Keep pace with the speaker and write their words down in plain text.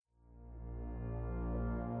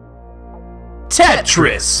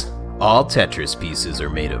Tetris! All Tetris pieces are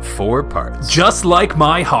made of 4 parts. Just like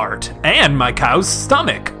my heart and my cow's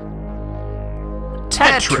stomach.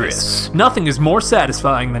 Tetris. Nothing is more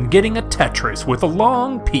satisfying than getting a Tetris with a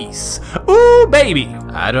long piece. Ooh, baby!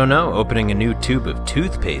 I don't know, opening a new tube of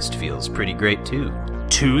toothpaste feels pretty great too.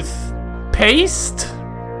 Toothpaste?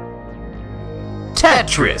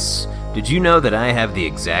 Tetris! Did you know that I have the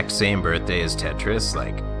exact same birthday as Tetris,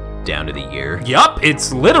 like, down to the year? Yup,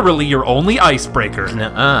 it's literally your only icebreaker.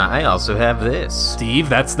 Nuh-uh, I also have this. Steve,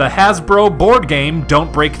 that's the Hasbro board game,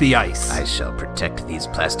 Don't Break the Ice. I shall protect these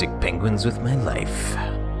plastic penguins with my life.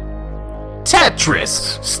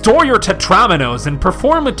 Tetris! Store your tetrominoes and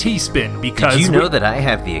perform a T-spin because... Did you know that I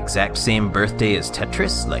have the exact same birthday as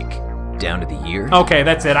Tetris, like, down to the year? Okay,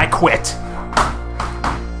 that's it, I quit.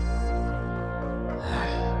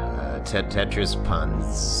 Tetris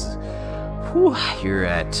puns. Whew, you're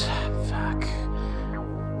at... fuck.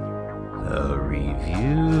 A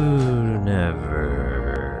review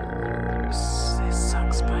never... It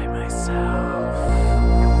sucks by myself.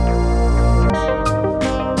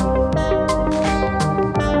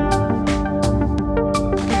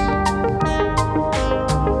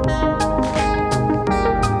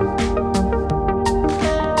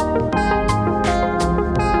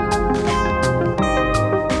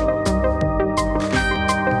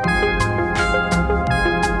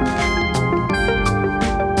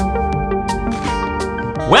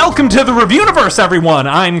 Welcome to the Reviewniverse, everyone!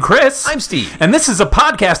 I'm Chris. I'm Steve. And this is a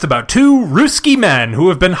podcast about 2 Ruski men who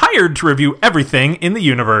have been hired to review everything in the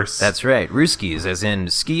universe. That's right, Rooskies, as in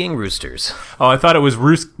skiing roosters. Oh, I thought it was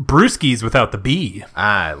Brewskis without the B.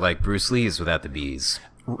 Ah, like Bruce Lee's without the B's.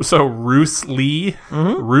 So, Roos Lee?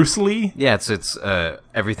 Mm-hmm. Roos Lee? Yeah, it's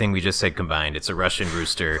everything we just said combined. It's a Russian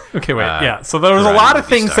rooster. Okay, wait, yeah. So there was a lot of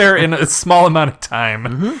things there in a small amount of time.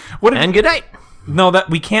 Mm-hmm. And good night. No, that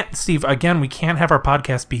we can't, Steve. Again, we can't have our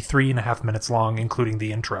podcast be 3.5 minutes long, including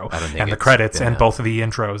the intro and the credits and both of the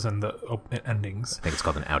intros and the endings. I think it's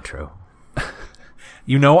called an outro.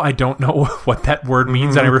 You know, I don't know what that word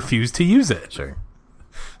means, and I refuse to use it. Sure.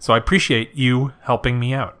 So I appreciate you helping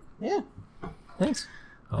me out. Yeah. Thanks.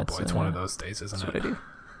 Oh boy, it's one of those days, isn't it? That's what I do.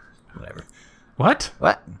 Whatever. What?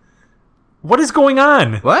 What is going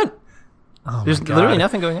on? What? Oh, there's literally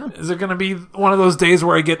nothing going on. Is it going to be one of those days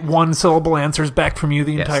where I get one-syllable answers back from you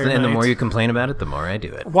the entire night? And the more you complain about it, the more I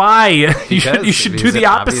do it. Why? You should do the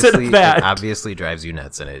opposite of that. It obviously drives you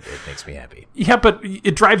nuts, and it makes me happy. Yeah, but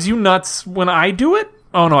it drives you nuts when I do it?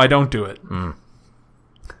 Oh, no, I don't do it. Come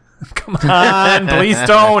on, please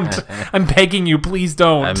don't. I'm begging you, please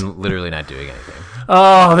don't. I'm literally not doing anything.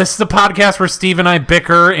 Oh, this is a podcast where Steve and I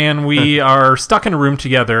bicker, and we are stuck in a room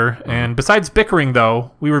together. And besides bickering,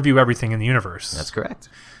 though, we review everything in the universe. That's correct.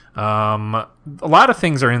 A lot of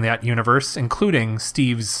things are in that universe, including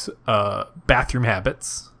Steve's bathroom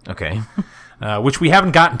habits. Okay. Which we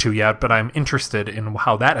haven't gotten to yet, but I'm interested in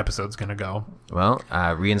how that episode's going to go. Well,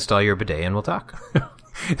 reinstall your bidet and we'll talk.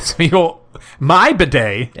 So my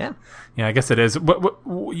bidet. Yeah. Yeah, I guess it is.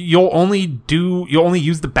 You'll only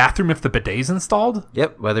use the bathroom if the bidet's installed?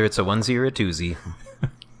 Yep, whether it's a onesie or a twosie.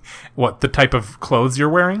 What, the type of clothes you're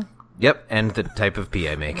wearing? Yep, and the type of pee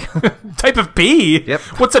I make. Type of pee? Yep.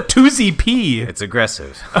 What's a twosie pee? It's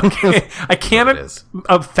aggressive. Okay, I can't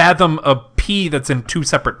fathom a pee that's in 2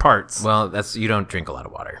 separate parts. Well, you don't drink a lot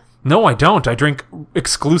of water. No, I don't. I drink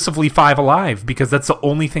exclusively Five Alive because that's the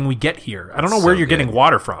only thing we get here. I don't know where you're getting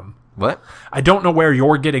water from. What? I don't know where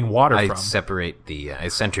you're getting water from. I separate I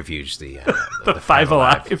centrifuge the Five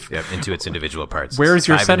Alive into its individual parts. Where's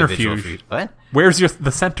your centrifuge? What? Where's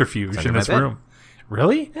the centrifuge in this room?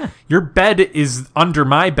 Really? Yeah. Your bed is under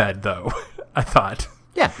my bed, though. I thought.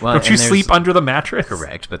 Yeah. Well, don't you sleep under the mattress?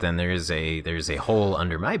 Correct, but then there's a hole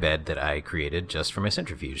under my bed that I created just for my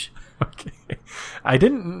centrifuge. Okay. I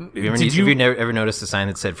didn't. Have you ever noticed a sign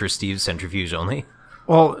that said "For Steve's Centrifuge Only"?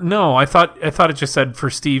 Well, no. I thought it just said "For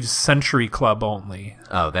Steve's Century Club Only."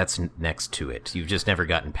 Oh, that's next to it. You've just never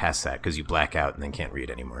gotten past that because you black out and then can't read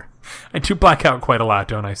anymore. I do black out quite a lot,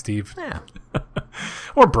 don't I, Steve? Yeah.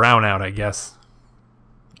 Or brown out, I guess.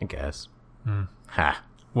 I guess. Ha.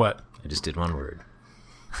 What? I just did one word.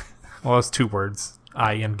 Well, that's 2 words.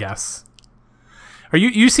 I and guess.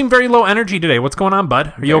 You seem very low energy today. What's going on,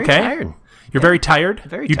 bud? Are you okay? Tired. You're very tired?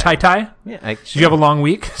 Very you tired. tie? Yeah. Did you have a long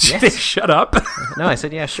week? Yes. Shut up. No, I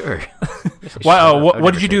said yeah, sure. Wow.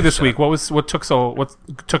 What did you do this week? What took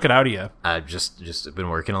it out of you? I've just been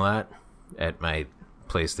working a lot at my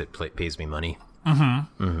place that pays me money.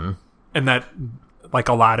 Mm-hmm. Mm-hmm. And that, like,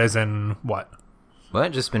 a lot as in what?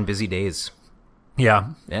 What? Just been busy days.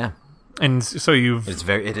 Yeah. Yeah. And so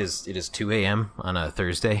it is 2 a.m. on a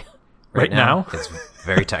Thursday. Right now? It's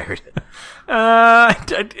very tired.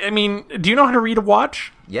 I mean, do you know how to read a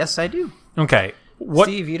watch? Yes, I do. Okay. What?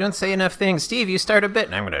 Steve, you don't say enough things. Steve, you start a bit,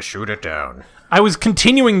 and I'm going to shoot it down. I was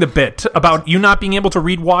continuing the bit about you not being able to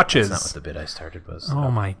read watches. That's not what the bit I started was. Oh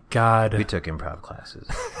my god. We took improv classes.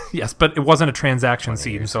 Yes, but it wasn't a transaction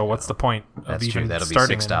scene, so what's the point of That's even true. That'll be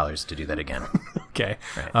starting $6 to do that again. Okay.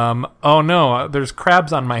 Right. Oh no, there's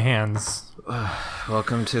crabs on my hands.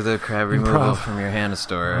 Welcome to the crab removal from your hand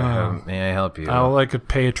store. May I help you? I could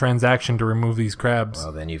pay a transaction to remove these crabs.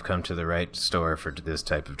 Well, then you've come to the right store for this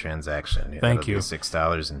type of transaction. Thank you.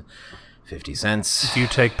 $6.50. Do you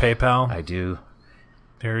take PayPal? I do.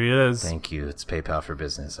 There he is. Thank you. It's PayPal for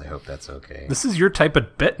business. I hope that's okay. This is your type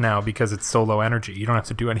of bit now because it's so low energy. You don't have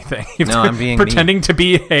to do anything. I'm being pretending to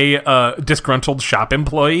be a disgruntled shop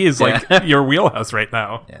employee is like your wheelhouse right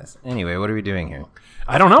now. Yes. Anyway, what are we doing here?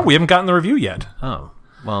 I don't know. We haven't gotten the review yet. Oh,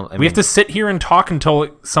 well, We have to sit here and talk until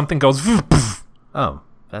something goes. Oh,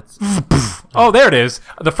 that's. Oh, there it is.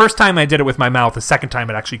 The first time I did it with my mouth. The second time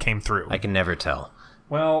it actually came through. I can never tell.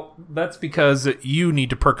 Well, that's because you need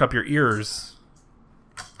to perk up your ears.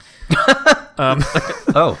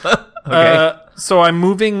 Oh, okay. So I'm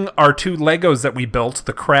moving our two Legos that we built,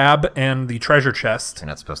 the crab and the treasure chest. You're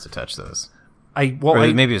not supposed to touch those. Maybe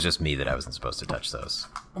it was just me that I wasn't supposed to touch those.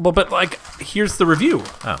 Well, but like, here's the review.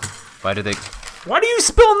 Oh, why do they? Why do you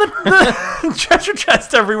spill the treasure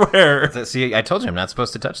chest everywhere? See, I told you I'm not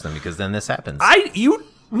supposed to touch them because then this happens.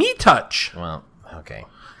 Me touch. Well, okay.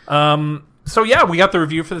 So yeah, we got the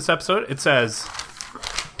review for this episode. It says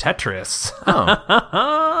Tetris.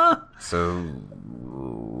 Oh.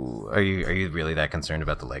 So, are you really that concerned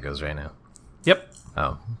about the Legos right now? Yep.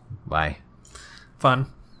 Oh, why? Fun.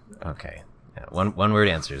 Okay. Yeah, one word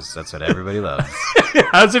answers. That's what everybody loves.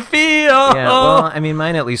 How's it feel? Yeah. Well, I mean,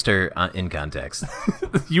 mine at least are in context.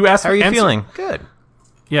 You asked. How are you feeling? Good.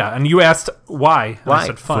 Yeah, and you asked why. Why? I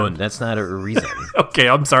said fun. That's not a reason. Okay,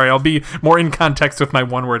 I'm sorry. I'll be more in context with my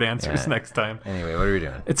one-word answers next time. Anyway, what are we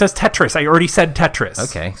doing? It says Tetris. I already said Tetris.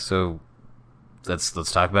 Okay, so let's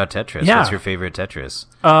talk about Tetris. Yeah. What's your favorite Tetris?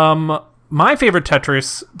 My favorite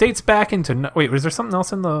Tetris dates back into... Wait, was there something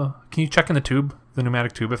else in the... Can you check in the tube, the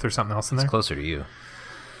pneumatic tube, if there's something else in there? It's closer to you.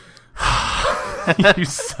 You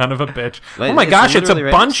son of a bitch. Well, oh my gosh, it's a literally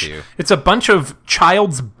right bunch... next to you. It's a bunch of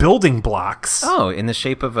child's building blocks. Oh, in the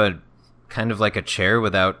shape of a kind of like a chair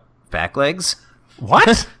without back legs?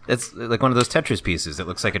 What? It's like one of those Tetris pieces that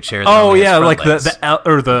looks like a chair. That Oh only has yeah, front like legs. the L,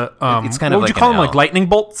 or the It's kind what of would like you call an them? L. Like lightning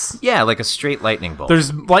bolts? Yeah, like a straight lightning bolt.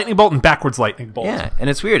 There's lightning bolt and backwards lightning bolt. Yeah, and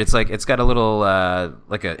it's weird. It's like it's got a little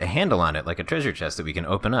like a handle on it, like a treasure chest that we can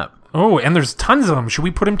open up. Oh, and there's tons of them. Should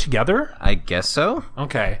we put them together? I guess so.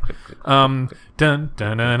 Okay. Dun dun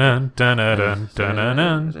dun dun dun dun dun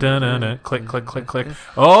dun dun dun. Click click click click.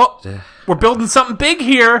 Oh, we're building something big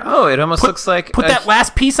here. Oh, it almost looks like Put that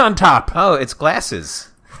last piece on top. Oh, it's glasses.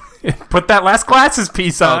 Put that last glasses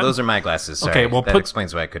piece on. Oh, those are my glasses. Sorry. Okay, well, that put-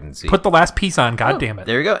 explains why I couldn't see. Put the last piece on. God damn it.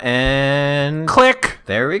 There we go, and Click.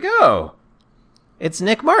 there we go. It's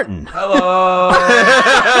Nick Martin. Hello.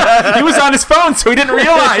 He was on his phone, so he didn't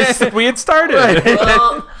realize that we had started.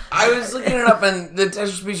 Well, I was looking it up, and the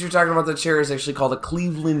Tetris piece you're talking about, the chair, is actually called a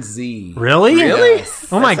Cleveland Z. Really? Yes.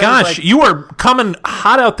 Oh my That sounds gosh, like- you are coming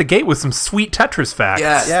hot out the gate with some sweet Tetris facts.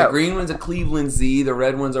 Yes, Yeah. the green one's a Cleveland Z, the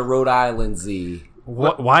red one's a Rhode Island Z.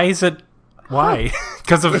 Why is it? Why?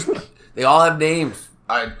 Because of They all have names.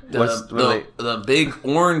 What's- The big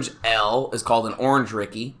orange L is called an Orange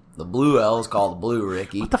Ricky. The blue L is called a Blue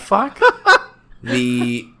Ricky. what the fuck?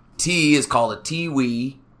 The T is called a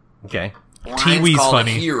T-Wee. Okay. Line's T-Wee's called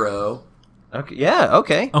funny. a Hero. Okay. Yeah.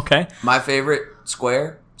 Okay. Okay. My favorite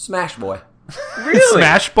square, Smash Boy. Really?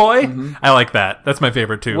 Smash Boy. I like that. That's my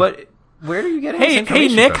favorite too. What? Where are you getting? this Hey,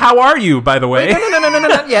 information Nick, from? how are you? By the way, No,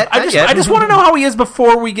 not yet. I just want to know how he is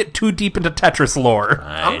before we get too deep into Tetris lore.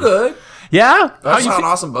 I'm good. Yeah. I just saw an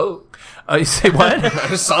awesome boat. You say what? I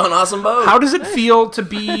just saw an awesome boat. How does it feel to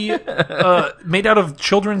be made out of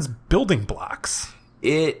children's building blocks?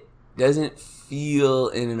 It doesn't feel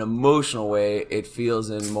in an emotional way. It feels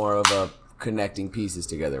in more of a connecting pieces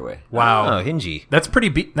together way. Wow. Oh, hingy. That's pretty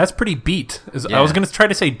beat. That's pretty beat. I Yeah. was going to try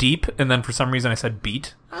to say deep, and then for some reason I said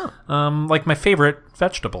beet. Oh. Like my favorite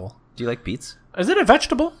vegetable. Do you like beets? Is it a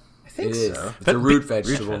vegetable? I think It is. so. It's a root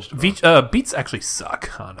vegetable. Beets actually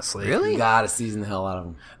suck, honestly. Really? You gotta season the hell out of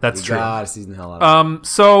them. That's true. You gotta season the hell out of them.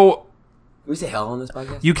 So Can we say hell on this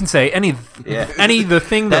podcast? you can say any the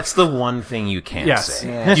thing That's the one thing you can't yes.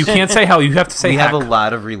 say. You can't say hell. You have to say We heck. have a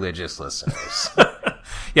lot of religious listeners.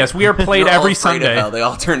 Yes, we are played They're all every afraid of Sunday. hell. They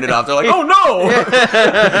all turned it off. They're like, oh no!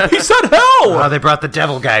 He said hell! Oh, they brought the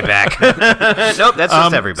devil guy back. Nope, that's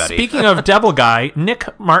just everybody. Speaking of Devil Guy,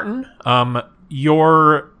 Nick Martin,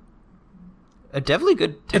 you're... A devilly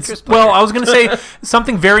good Tetris player. Well, I was going to say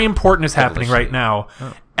something very important is happening right now.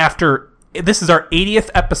 This is our 80th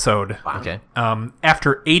episode. Okay.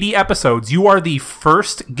 After 80 episodes, you are the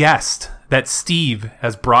first guest that Steve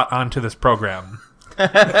has brought onto this program.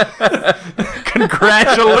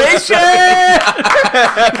 Congratulations!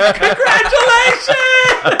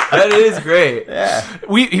 That is great. Yeah.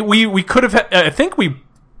 We could have. I think we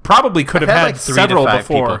probably could have had like 3 several to 5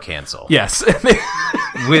 before. people cancel. Yes.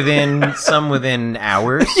 Within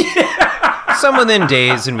hours. Some within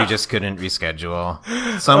days, and we just couldn't reschedule.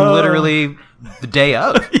 Some literally the day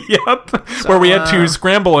of. Yep. Where we had to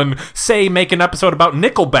scramble and make an episode about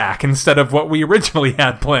Nickelback instead of what we originally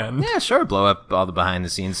had planned. Yeah, sure. Blow up all the behind the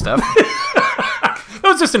scenes stuff. That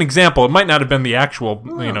was just an example. It might not have been the actual,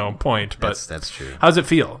 point, but That's true. how's it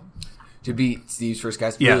feel? To be Steve's first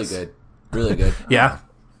guest, Yes. really good. Really good. Yeah.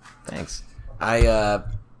 Thanks. I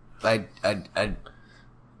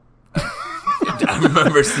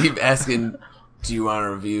remember Steve asking, do you want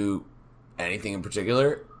to review anything in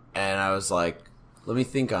particular? And I was like, let me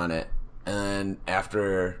think on it. And then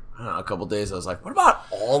after a couple days, I was like, what about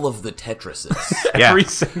all of the Tetrises? Every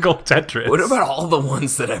single Tetris. What about all the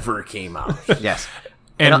ones that ever came out? Yes.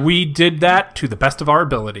 And we did that to the best of our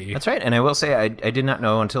ability. That's right. And I will say, I did not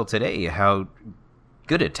know until today how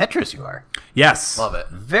good at Tetris you are. Yes. Love it.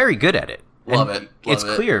 Very good at it. Love And it. It's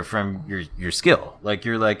Love it. clear from your skill. Like,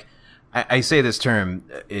 you're like, I say this term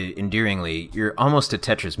endearingly, you're almost a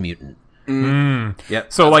Tetris mutant.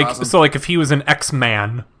 Yep. So awesome. so if he was an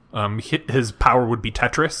X-Man, his power would be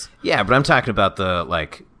Tetris. Yeah, but I'm talking about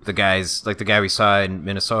the guys, like the guy we saw in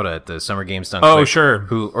Minnesota at the Summer Games Dunk. Oh, sure.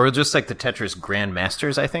 Or just like the Tetris Grand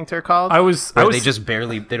Masters, I think they're called. They just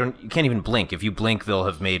barely, you can't even blink. If you blink, they'll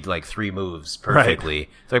have made like 3 moves perfectly.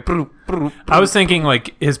 It's like, I was thinking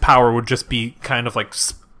like his power would just be kind of like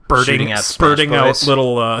spurting out Smash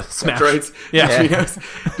little smash. Metroids. Yeah.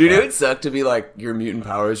 Dude, it would suck to be like, your mutant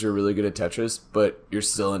powers, you're really good at Tetris, but you're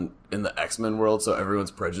still in the X-Men world, so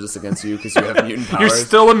everyone's prejudiced against you because you have mutant powers. You're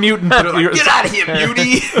still a mutant. But Get out of here,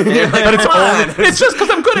 mutie! but it's just because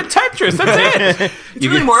I'm good at Tetris. That's it. It's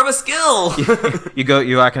really more of a skill.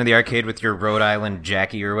 you walk into the arcade with your Rhode Island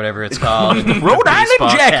Jackie or whatever it's called. Rhode Island baseball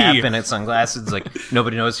Jackie. cap and sunglasses. Like,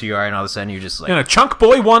 nobody knows who you are, and all of a sudden you're just like, And a Chunk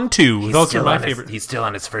Boy 1-2. Those are my favorite. He's still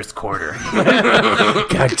on his first quarter.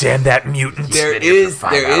 God damn that mutant. There been here for is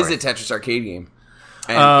 5 a hours. Tetris arcade game.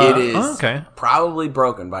 And it is okay. probably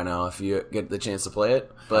broken by now if you get the chance to play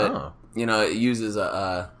it. But, it uses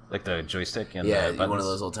a... Like the joystick and yeah, the buttons. one of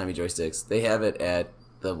those old-timey joysticks. They have it at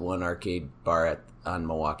the one arcade bar on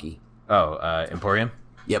Milwaukee. Oh, Emporium?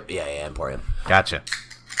 Yep, yeah, Emporium. Gotcha.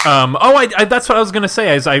 That's what I was going to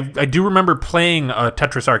say. Is I do remember playing a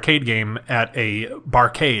Tetris arcade game at a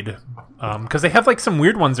barcade because they have like some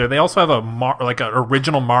weird ones there. They also have an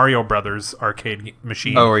original Mario Brothers arcade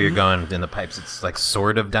machine. Oh, where you're going in the pipes. It's like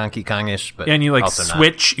sort of Donkey Kong-ish, but and you like also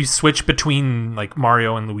switch. You switch between like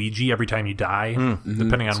Mario and Luigi every time you die,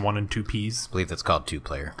 depending on 1 and 2 Ps. I believe that's called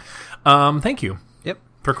 2-player. Thank you Yep.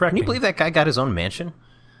 for correcting. Can you believe that guy got his own mansion?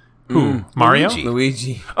 Who? Mario?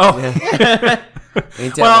 Luigi. Oh. Yeah.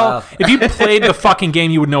 Ain't that Well, wild? if you played the fucking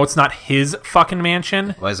game, you would know it's not his fucking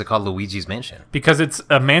mansion Why is it called Luigi's Mansion? because it's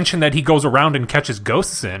a mansion that he goes around and catches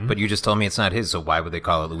ghosts in. But you just told me it's not his, so why would they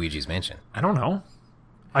call it Luigi's Mansion? I don't know.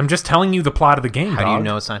 I'm just telling you the plot of the game. How do you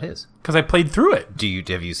know it's not his? Because I played through it.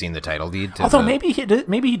 Have you seen the title lead? To Although the...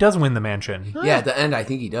 maybe he does win the mansion. Yeah, at the end, I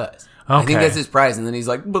think he does. I think Okay. that's his prize, and then he's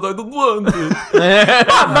like, but I don't want it.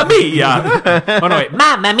 Mamma mia! Oh no, wait,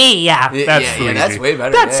 Mamma mia! That's yeah, Luigi. that's way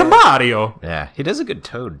better. That's yeah. Mario. Yeah, he does a good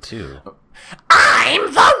Toad too. I'm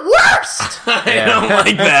the worst. I don't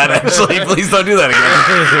like that, actually. Please don't do that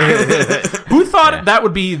again. Who thought that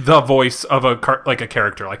would be the voice of a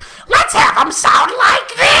character? Like, let's have him sound like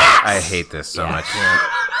this. I hate this so much.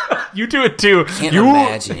 You do it too. Can't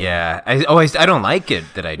imagine. Yeah, I don't like it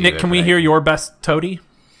that I do. Nick, can we hear your best Toady?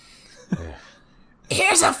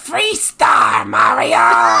 Here's a free star, Mario.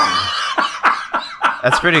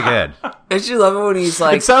 That's pretty good. Don't you love it when he's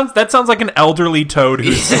like, That sounds like an elderly Toad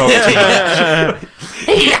who's smoking.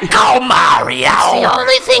 Here you go, Mario. It's the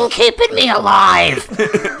only thing keeping me alive.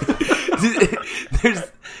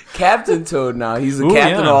 there's Captain Toad now. He's the Ooh,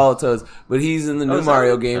 captain yeah. of all the Toads, but he's in the new is that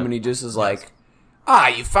Mario right? game, and he just is like,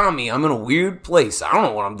 you found me. I'm in a weird place. I don't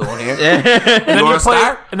know what I'm doing here.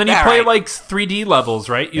 And then you play like 3D levels,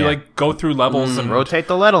 right? You like go through levels and rotate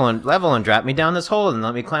the level and drop me down this hole and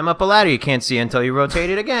let me climb up a ladder you can't see until you rotate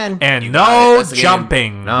it again. And no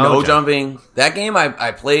jumping. No jumping. That game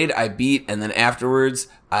I played, I beat, and then afterwards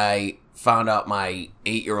I found out my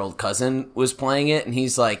 8-year-old cousin was playing it, and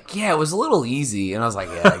he's like, "Yeah, it was a little easy," and I was like,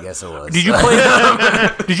 "Yeah, I guess it was." Did you play?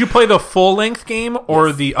 Did you play the full length game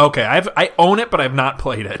or the? Okay, I own it, but I've not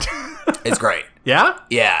played it. It's great. Yeah.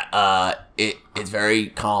 Yeah. It's very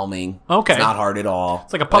calming. Okay. It's not hard at all.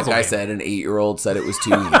 It's like a puzzle. Like I said, an 8-year-old said it was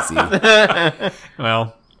too easy.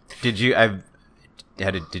 Well, did you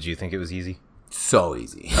think it was easy? So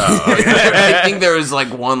easy. I think there was like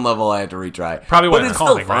one level I had to retry. Probably, but it's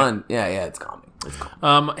calming, still fun. Right? Yeah, it's calming. It's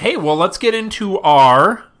calming. Hey, well, let's get into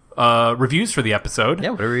our reviews for the episode.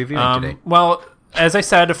 Yeah, what are we reviewing today? Well, as I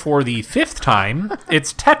said for the 5th time,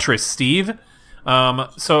 it's Tetris, Steve.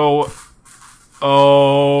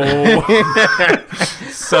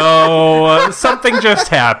 So something just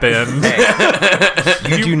happened.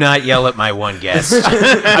 Hey, you do not yell at my one guest.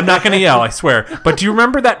 I'm not going to yell, I swear. But do you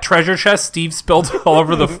remember that treasure chest Steve spilled all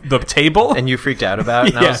over the table? And you freaked out about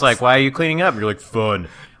it? And Yes. I was like, why are you cleaning up? And you're like, fun.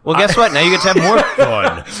 Well, guess what? Now you get to have more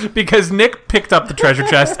fun. Because Nick picked up the treasure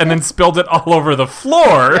chest and then spilled it all over the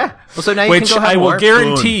floor. Yeah. Well, so now you which can go have I will more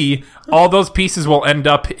guarantee all those pieces will end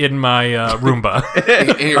up in my Roomba.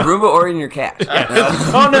 In your Roomba or in your cat?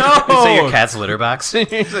 Oh no! You say your cat's litter box.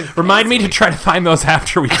 Like, Remind me to try to find those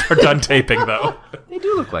after we are done taping, though. They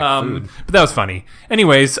do look like food. But that was funny.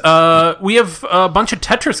 Anyways, we have a bunch of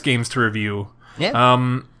Tetris games to review.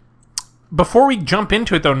 Yeah. Before we jump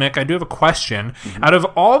into it, though, Nick, I do have a question. Mm-hmm. Out of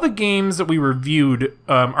all the games that we reviewed,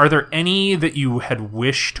 are there any that you had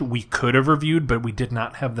wished we could have reviewed, but we did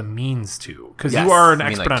not have the means to? Because you are an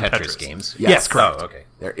expert on Tetris games. Yes, correct. Oh, okay.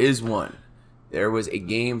 There is one. There was a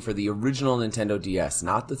game for the original Nintendo DS,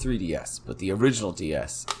 not the 3DS, but the original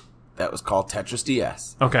DS, that was called Tetris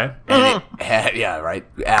DS. Okay. And it had,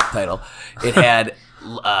 app title. It had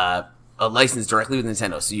a license directly with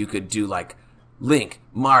Nintendo, so you could do like Link,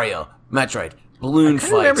 Mario, Metroid, balloon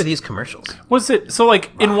fights. I remember these commercials. Was it so?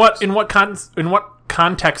 Like, in what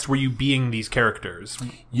context were you being these characters?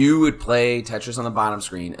 You would play Tetris on the bottom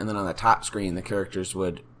screen, and then on the top screen, the characters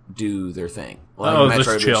would do their thing. Like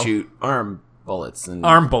Metroid would shoot arm bullets, as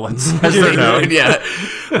they're known. Yeah,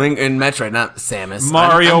 Link in Metroid, not Samus.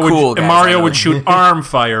 Mario would shoot arm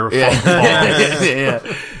fire.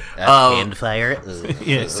 Hand fire.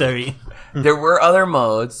 Yeah, sorry. There were other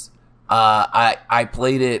modes. I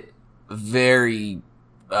played it very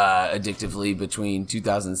addictively between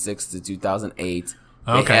 2006 to 2008.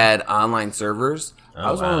 Okay. They had online servers.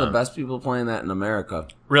 I was one of the best people playing that in America.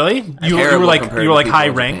 Really? You were like high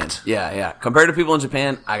ranked? Yeah. Compared to people in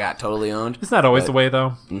Japan, I got totally owned. Isn't that always the way,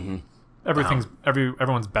 though? Mm-hmm.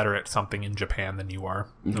 Everyone's better at something in Japan than you are,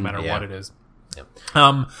 no matter what it is. Yep.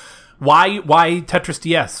 Why Tetris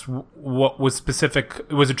DS? What was specific?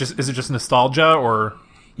 Is it just nostalgia or?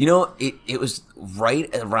 You know, it was right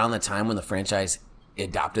around the time when the franchise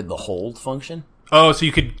adopted the hold function. Oh, so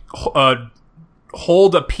you could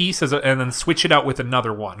hold a piece and then switch it out with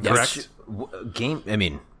another one, correct?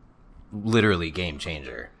 Literally game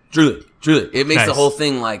changer. Truly. It makes the whole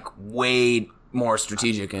thing like way more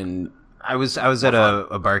strategic. And I was at a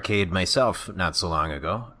barcade myself not so long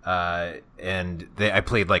ago, and I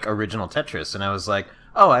played like original Tetris, and I was like,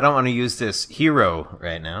 oh, I don't want to use this hero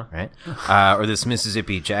right now, right? Or this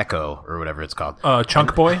Mississippi Jacko, or whatever it's called.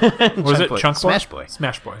 Chunk Boy? Was it Chunk Boy?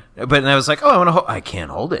 Smash Boy. But then I was like, oh, I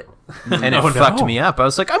can't hold it. And it fucked me up. I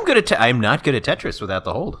was like, I'm not good at Tetris without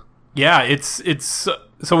the hold. Yeah, it's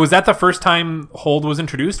so was that the first time hold was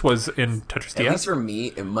introduced, was in Tetris DS? At least for me,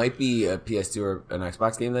 it might be a PS2 or an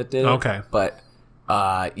Xbox game that did it. Okay. But,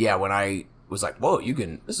 when I was like, whoa,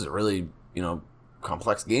 this is a really,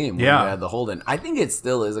 complex game when you had the hold in. I think it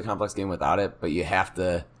still is a complex game without it, but you have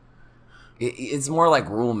to. It's more like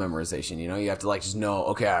rule memorization. You have to like just know.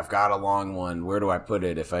 Okay, I've got a long one. Where do I put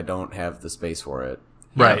it if I don't have the space for it?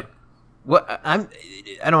 Right. Well, I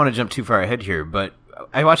don't want to jump too far ahead here, but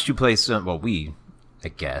I watched you play some. Well, I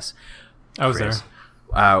guess. I was Chris,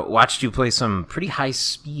 there. Watched you play some pretty high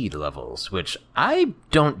speed levels, which I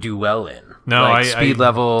don't do well in. No, like speed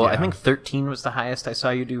level. Yeah. I think 13 was the highest I saw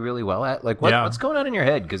you do really well at. Like, what's going on in your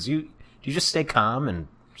head? Because do you just stay calm and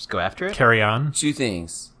just go after it? Carry on. Two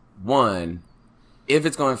things. One, if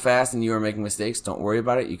it's going fast and you are making mistakes, don't worry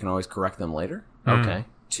about it. You can always correct them later. Okay.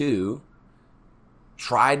 Two,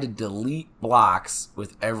 try to delete blocks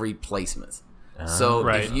with every placement. So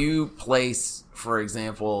if you place, for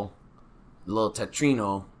example, little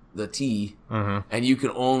Tetrino the T, and you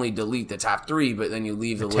can only delete the top 3, but then you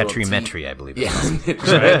leave the little Tetrimetry, I believe. Yeah,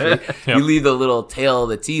 Tetrimetry. You leave the little tail of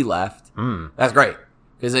the T left. That's great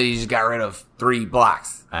because then you just got rid of 3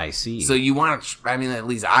 blocks. I see. So you want to? I mean, at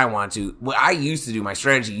least I want to. What I used to do, my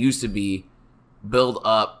strategy used to be build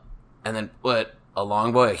up and then put a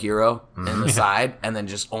long boy, a hero, in the side, and then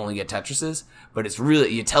just only get Tetrises. But it's really,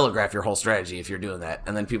 you telegraph your whole strategy if you're doing that,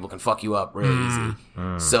 and then people can fuck you up really easy.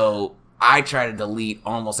 So I try to delete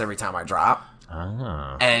almost every time I drop.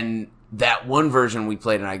 And that one version we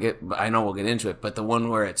played, and I know we'll get into it, but the one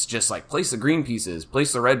where it's just like place the green pieces,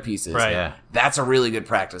 place the red pieces. Right. Yeah. That's a really good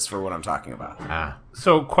practice for what I'm talking about.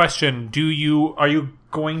 So, question: are you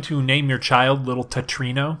going to name your child Little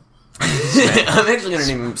Tetrino? I'm actually going to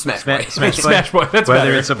name him Smash Boy. Smash Boy. That's Whether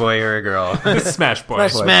better. it's a boy or a girl. Smash Boy.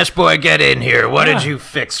 Smash Boy, get in here. What did you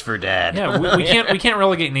fix for Dad? Yeah, we can't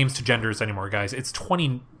relegate names to genders anymore, guys. It's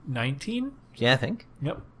 2019. Yeah, I think.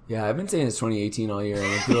 Yep. Yeah, I've been saying it's 2018 all year,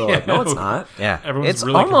 and people are like, no, it's not. Yeah, Everyone's it's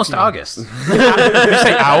really almost confused. August. Did you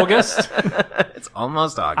say August? It's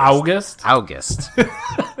almost August. August? August.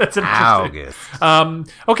 That's interesting. August.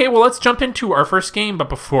 Okay, well, let's jump into our first game. But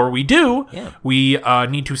before we do, we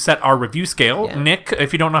need to set our review scale. Yeah. Nick,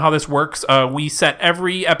 if you don't know how this works, we set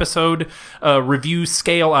every episode review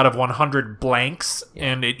scale out of 100 blanks,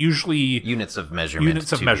 and it usually Units of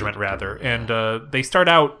measurement. rather. And they start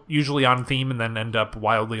out usually on theme and then end up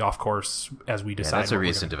wildly off course as we decide. That's a what we're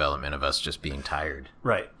recent development of us just being tired.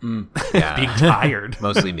 right. Yeah. Being tired.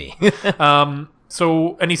 Mostly me.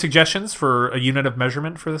 So, any suggestions for a unit of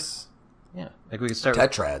measurement for this? Yeah, like we could start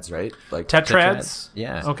Tetrads, right? Like Tetrads?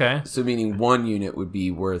 Yeah. Okay. So meaning 1 unit would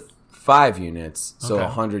be worth 5 units, so Okay.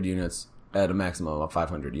 100 units at a maximum of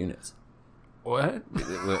 500 units. What?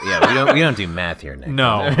 Yeah, we don't do math here, Nick.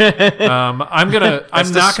 No. I'm not gonna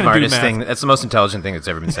do math. That's the most intelligent thing that's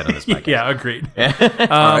ever been said on this podcast. Yeah, agreed.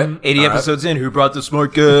 80 episodes in, who brought the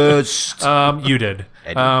smart guest? You did.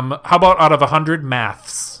 How about out of 100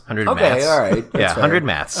 maths? 100 Okay, maths. all right. Yeah, That's 100 fair.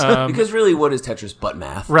 maths. Because really, what is Tetris but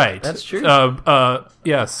math? Right. That's true.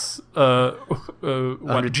 Yes.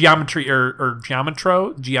 What geometry or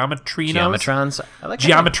geometrinos? Geometrons. I like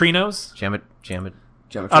Geometrinos? Geometry.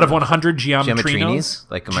 Out of 100 geometrinos? Geometrinis,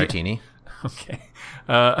 like a martini. Okay.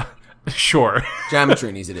 Sure.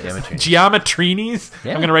 Geometrinis it is. Geometrinis?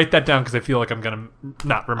 Yeah. I'm going to write that down because I feel like I'm going to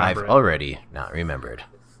not remember I've it. already not remembered.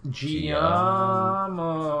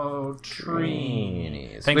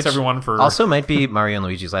 Geometrinis. Thanks, Which everyone, for... Also might be Mario and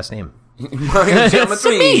Luigi's last name. It's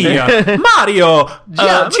me, Mario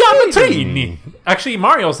Geometrini. Actually,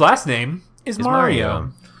 Mario's last name is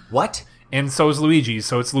Mario. What? And so is Luigi's.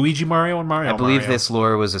 So it's Luigi Mario and Mario I believe Mario. this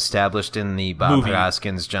lore was established in the Bob Movie.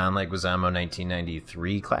 Hoskins, John Leguizamo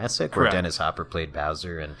 1993 classic, where Correct. Dennis Hopper played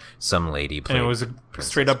Bowser and some lady played. And it was a Princess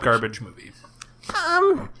straight-up Peach. garbage movie.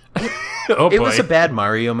 Oh boy. It was a bad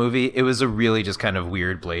Mario movie. It was a really just kind of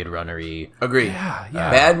weird Blade Runner-y. Agreed. Yeah.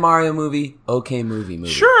 Bad Mario movie, okay movie.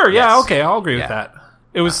 Sure, yeah, Yes. okay, I'll agree with Yeah. that.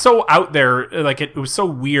 It was so out there, like it was so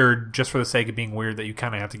weird just for the sake of being weird that you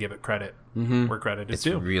kind of have to give it credit where credit is It's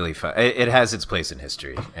due. really fun. It has its place in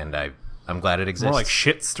history, and I'm glad it exists. More like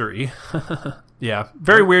shitstery. Yeah,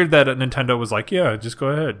 very weird that Nintendo was like, yeah, just go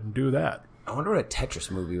ahead and do that. I wonder what a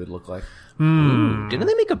Tetris movie would look like. Didn't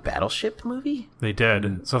they make a Battleship movie? They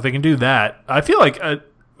did. So if they can do that, I feel like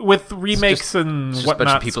with remakes and Just a bunch of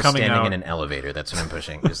whatnot's people coming standing out. in an elevator. That's what I'm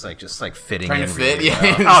pushing. just like fitting Trying in. to fit, really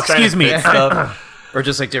yeah. well. Oh, excuse me. Or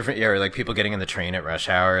just like different, or like people getting in the train at rush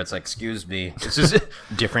hour. It's like, excuse me. It's just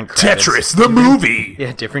different crowded, Tetris, the movie!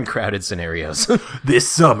 Yeah, different crowded scenarios. This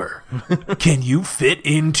summer, can you fit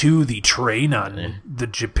into the train on the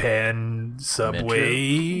Japan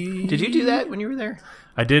subway? Did you do that when you were there?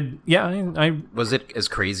 I did. Yeah, I Was it as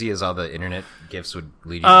crazy as all the internet gifs would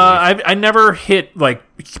lead you to believe? I never hit like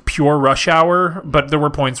pure rush hour, but there were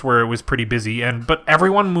points where it was pretty busy. But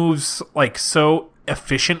everyone moves like so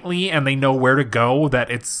efficiently, and they know where to go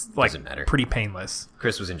that it's like Doesn't matter. pretty painless.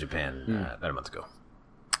 Chris was in Japan about a month ago.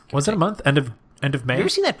 Was it a month? End of May? Have you ever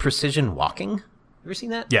seen that precision walking? You ever seen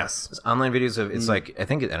that? Yes. There's online videos of it's like I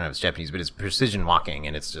don't know if it's Japanese, but it's precision walking,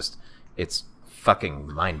 and it's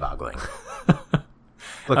fucking mind-boggling.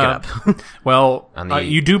 Look it up. Well, On the-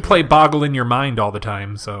 you do play Boggle in your mind all the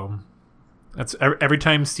time, so that's every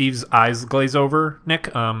time Steve's eyes glaze over, Nick.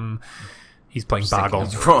 He's playing Boggle.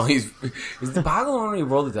 Is the Boggle one where you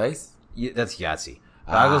roll the dice? Yeah, that's Yahtzee.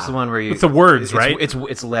 Boggle's the one where you It's the words, right?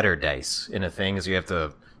 It's letter dice in a thing, so you have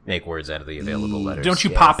to make words out of the available letters. Don't you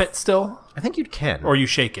pop it still, I think you can, or you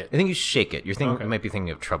shake it? I think you shake it. You might be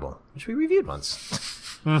thinking of Trouble, which we reviewed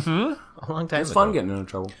once. A long time It's ago. fun getting into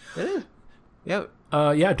trouble. It is. Yeah.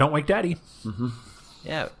 Yeah. Don't wake Daddy.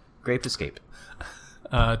 Yeah. Grape Escape.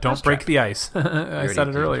 Don't break the ice. I said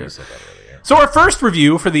it earlier. You said that earlier. So our first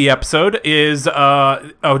review for the episode is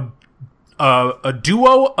a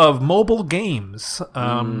duo of mobile games,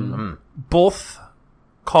 both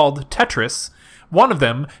called Tetris. One of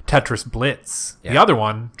them, Tetris Blitz. Yeah. The other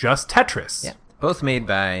one, just Tetris. Yeah. Both made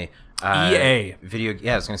by EA. I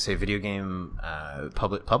was going to say video game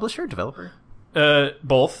publisher, developer?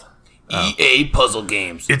 Both. EA puzzle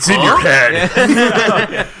games. It's in your head.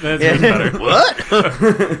 That's even better. What?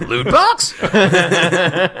 Loot box?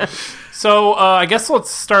 So I guess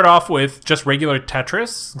let's start off with just regular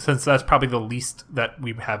Tetris, since that's probably the least that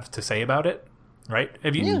we have to say about it. Right?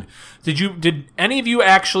 Have you? Yeah. Did any of you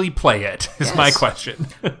actually play it? Is my question.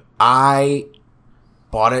 I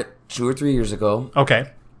bought it 2 or 3 years ago. Okay.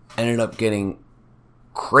 Ended up getting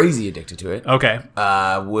crazy addicted to it. Okay.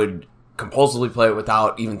 Would compulsively play it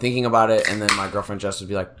without even thinking about it, and then my girlfriend Jess would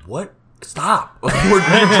be like, "What? Stop! We're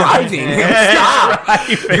driving. Stop!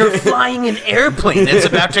 You're flying an airplane that's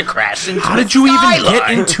about to crash into How did you even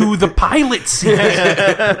get into the pilot seat?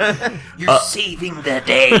 You're saving the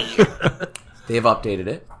day." They've updated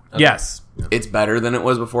it. Okay. Yes. It's better than it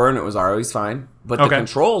was before, and it was always fine. But the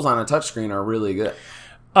controls on a touchscreen are really good.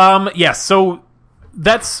 Yes, so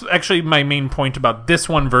that's actually my main point about this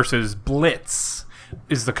one versus Blitz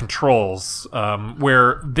is the controls.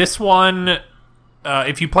 Where this one,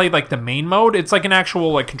 if you play like the main mode, it's like an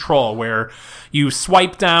actual like control where you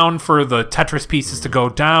swipe down for the Tetris pieces to go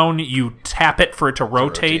down, you tap it for it to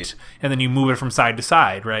rotate, and then you move it from side to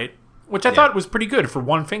side, right? Which I thought was pretty good for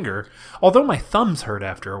one finger. Although my thumbs hurt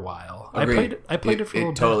after a while. Agreed. I played it for a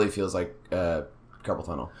little bit. It totally feels like carpal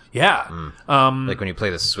tunnel. Yeah. Like when you play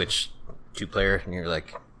the Switch 2-player and you're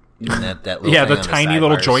like doing that little yeah, thing the on tiny the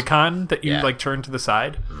little sidebars. Joy-Con that you like turn to the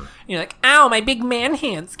side. And you're like, ow, my big man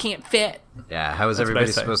hands can't fit. Yeah, how is That's everybody what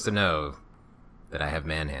I say. supposed to know that I have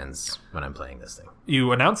man hands when I'm playing this thing?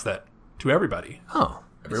 You announced that to everybody. Oh.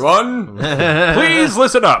 Everyone, Please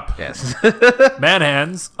listen up. Yes. Man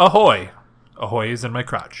hands, ahoy. Ahoy is in my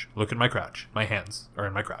crotch. Look at my crotch. My hands are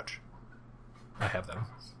in my crotch. I have them.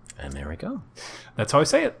 And there we go. That's how I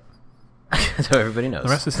say it. So everybody knows. The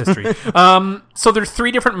rest is history. So there's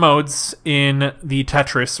 3 different modes in the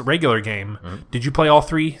Tetris regular game. Did you play all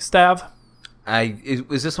 3, Stav?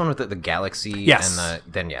 Was this one with the galaxy? Yes. And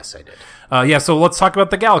then yes, I did. Yeah, so let's talk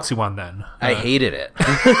about the Galaxy one then. I hated it.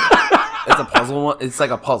 it's a puzzle one. It's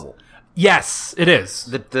like a puzzle. Yes, it is.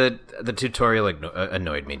 The tutorial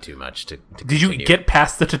annoyed me too much to Did you continue. get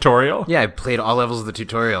past the tutorial? Yeah, I played all levels of the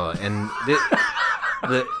tutorial, and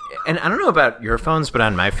and I don't know about your phones, but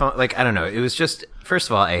on my phone, like I don't know, it was just first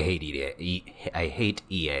of all, I hate EA. I hate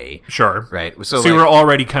EA. Sure. Right. So you were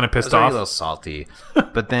already kind of pissed I was off. a little salty,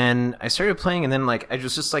 but then I started playing, and then like I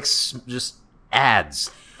was just like just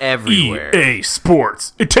ads everywhere. EA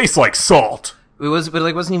Sports. It tastes like salt. It was, but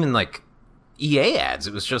like wasn't even like EA ads.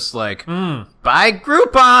 It was just like buy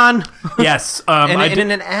Groupon. Yes.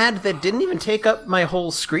 And an ad that didn't even take up my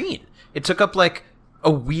whole screen. It took up like a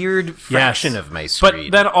weird fraction of my screen.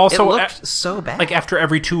 But then also it looked so bad. Like after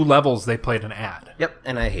every 2 levels, they played an ad. Yep,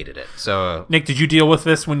 and I hated it. So Nick, did you deal with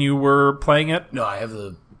this when you were playing it? No, I have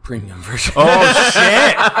the premium version. Oh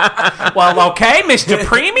shit! Well, okay, Mr.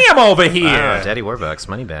 Premium over here. wow, Daddy Warbucks,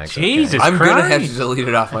 money bags. Jesus I'm Christ. gonna have to delete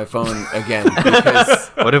it off my phone again because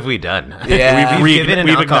What have we done? Yeah. we've given an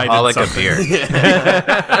We've ignited alcoholic a something. beer.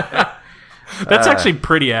 That's actually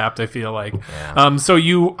pretty apt, I feel like. Yeah. So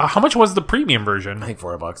you, how much was the premium version? I think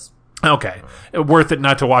 $4. Okay. Worth it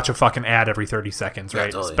not to watch a fucking ad every 30 seconds,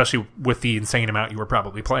 right? totally. Especially with the insane amount you were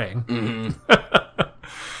probably playing.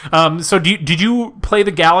 Mm-hmm. So did you play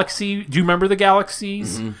the Galaxy? Do you remember the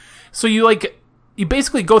Galaxies? Mm-hmm. So you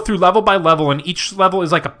basically go through level by level, and each level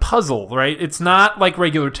is like a puzzle, right? It's not like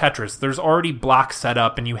regular Tetris. There's already blocks set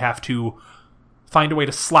up, and you have to find a way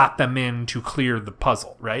to slot them in to clear the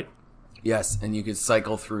puzzle, right? Yes, and you could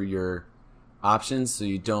cycle through your options so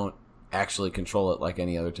you don't actually control it like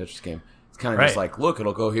any other Tetris game. It's kind of just Right. like, look,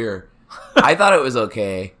 it'll go here. I thought it was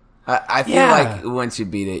okay. I feel like once you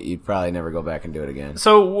beat it, you'd probably never go back and do it again.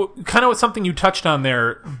 So, kind of something you touched on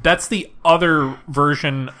there, that's the other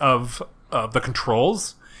version of the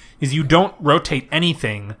controls, is you don't rotate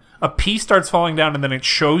anything. A piece starts falling down, and then it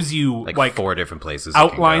shows you like 4 different places.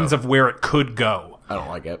 outlines of where it could go. I don't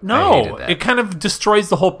like it. I No, hated that. it kind of destroys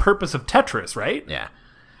the whole purpose of Tetris, right? Yeah.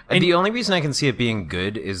 And the only reason I can see it being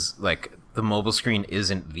good is like the mobile screen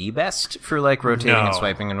isn't the best for like rotating and No.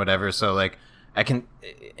 swiping and whatever. So like I can,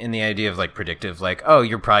 in the idea of like predictive, like, oh,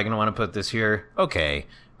 you're probably gonna want to put this here, okay.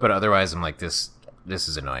 But otherwise, I'm like this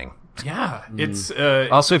is annoying. Yeah, it's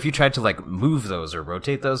Also, if you tried to like move those or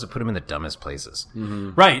rotate those, it put them in the dumbest places.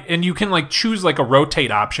 right, and you can like choose like a rotate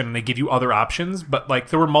option, and they give you other options. But like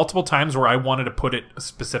there were multiple times where I wanted to put it a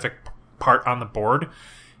specific part on the board,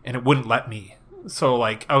 and it wouldn't let me. So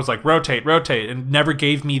like I was like rotate, and never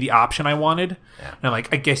gave me the option I wanted. Yeah. And I'm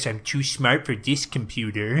like, I guess I'm too smart for this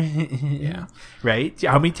computer. Yeah. Right?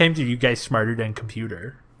 How many times are you guys smarter than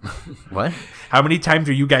computer? What? How many times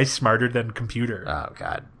are you guys smarter than computer? Oh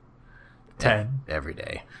God. 10. Every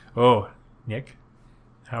day. Oh, Nick,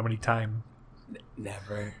 how many times?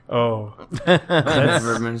 Never. Oh,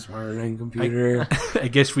 Never been smarter than computer. I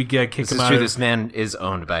guess we gotta kick This him is out. true. This man is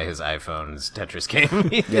owned by his iPhone's Tetris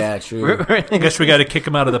game. Yeah, true. I guess we gotta kick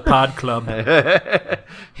him out of the pod club.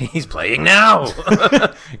 He's playing now.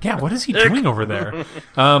 Yeah, what is he doing over there?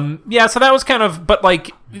 Yeah, so that was kind of, but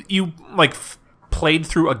like you like played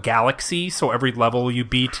through a galaxy, so every level you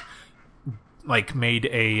beat like made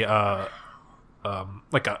a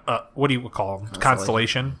like a what do you call them?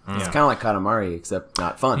 Constellation. It's kind of like Katamari, except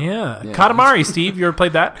not fun. Yeah. Katamari, Steve, you ever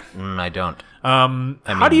played that? I don't.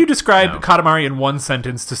 How do you describe Katamari in one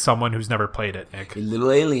sentence to someone who's never played it, Nick? A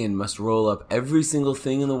little alien must roll up every single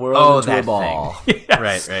thing in the world into a ball. Yes.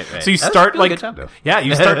 Right. So you That was start a really like good job, though. yeah,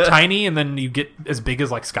 you start tiny and then you get as big as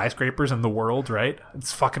like skyscrapers in the world, right?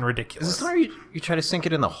 It's fucking ridiculous. Is this where you try to sink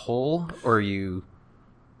it in the hole, or you?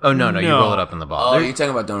 Oh no, you roll it up in the ball. Oh, you're talking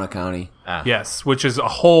about Donut County. Yes, which is a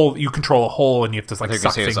hole. You control a hole, and you have to like They're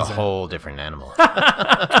suck gonna say it's things a in. whole different animal.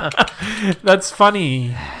 That's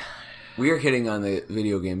funny. We are hitting on the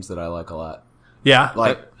video games that I like a lot. Yeah,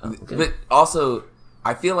 Like, but also,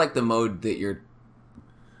 I feel like the mode that you're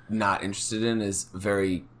not interested in is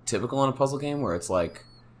very typical in a puzzle game, where it's like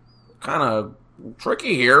kind of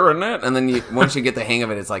tricky here, isn't it? And then once you get the hang of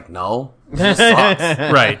it, it's like, no, this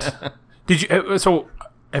sucks. right. Did you? So,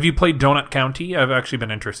 have you played Donut County? I've actually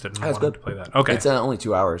been interested in That's wanting good. to play that. Okay, It's only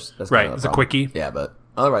 2 hours. That's right. kind of It's the a problem. quickie. Yeah, but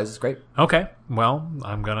otherwise, it's great. Okay, well,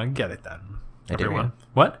 I'm gonna get it then. I dare you.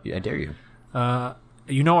 What? I dare you.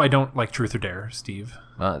 You know I don't like truth or dare, Steve.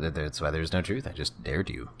 Well, that's why there's no truth. I just dared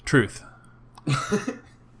you. Truth.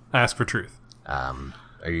 Ask for truth.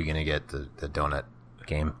 Are you gonna get the donut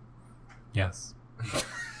game? Yes.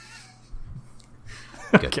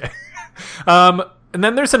 Good. Okay. And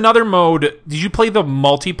then there's another mode. Did you play the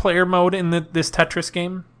multiplayer mode in this Tetris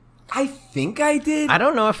game? I think I did. I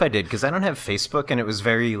don't know if I did because I don't have Facebook, and it was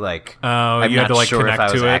very like. Oh, I'm you had not to like sure if connect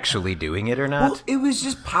I was to it. actually doing it or not. Well, it was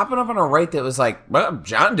just popping up on a right that was like, well,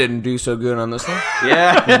 John didn't do so good on this one.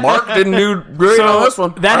 Yeah, Mark didn't do great on this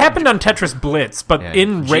one. That happened on Tetris Blitz, but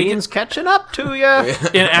in Gene's catching up to you.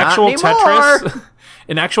 in actual anymore. Tetris,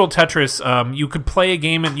 in actual Tetris, you could play a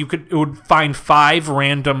game and it would find 5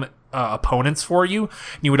 random opponents for you.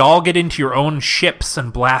 And you would all get into your own ships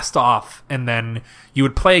and blast off, and then you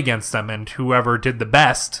would play against them, and whoever did the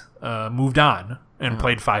best moved on and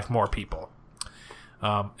played 5 more people.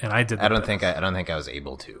 And I did. I don't think I was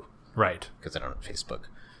able to Right. because I don't have Facebook.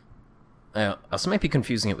 I also might be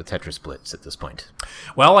confusing it with Tetris Blitz at this point.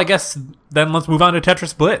 Well, I guess then let's move on to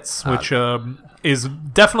Tetris Blitz, which is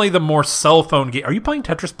definitely the more cell phone game. Are you playing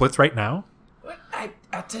Tetris Blitz right now?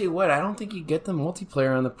 I'll tell you what, I don't think you get the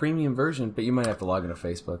multiplayer on the premium version, but you might have to log into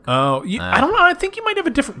Facebook. Oh, I don't know. I think you might have a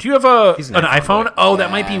different. Do you have an iPhone? boy. Oh,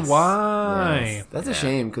 that might be Yes. why. Yes. That's a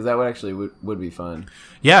shame, because that would actually would be fun.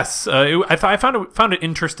 Yes, I found it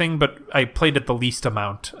interesting, but I played it the least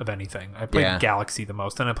amount of anything. I played Galaxy the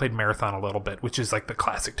most, and I played Marathon a little bit, which is like the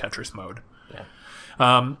classic Tetris mode.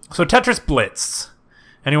 Yeah. So Tetris Blitz.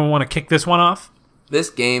 Anyone want to kick this one off? This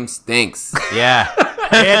game stinks. Yeah.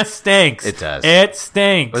 It stinks. It does. It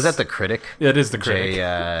stinks. Was that the critic? It is the critic.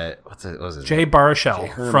 What was it? Jay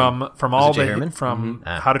Baruchel from all Jay the Herman? from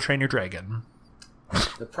How to Train Your Dragon.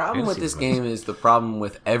 The problem with this game is the problem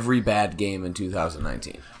with every bad game in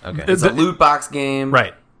 2019. Okay. It's a loot box game.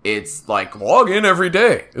 Right. It's like log in every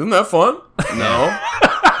day. Isn't that fun? No.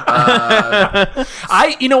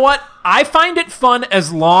 You know what? I find it fun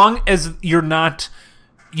as long as you're not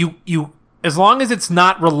as long as it's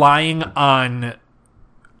not relying on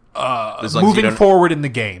As long as you moving don't- forward in the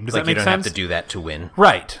game. Does Like that make you don't sense? have to do that to win.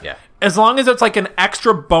 Right. Yeah. As long as it's like an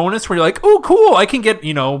extra bonus where you're like, oh, cool, I can get,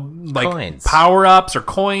 like Coins. power-ups or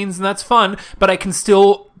coins, and that's fun, but I can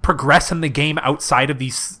still progress in the game outside of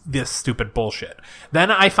this stupid bullshit. Then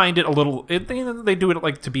I find it a little... they do it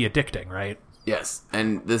like to be addicting, right? Yes,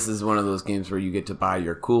 and this is one of those games where you get to buy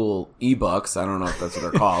your cool e-bucks. I don't know if that's what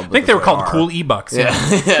they're called. I think they were called cool e-bucks. Yeah.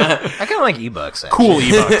 I kind of like e-bucks. Actually. Cool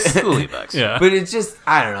e-bucks. Cool e-bucks. Yeah. But it's just,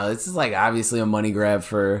 I don't know. It's just like obviously a money grab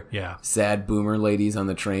for sad boomer ladies on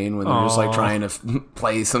the train when they're just like trying to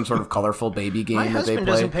play some sort of colorful baby game My that they husband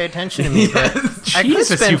play. doesn't pay attention to me, but I could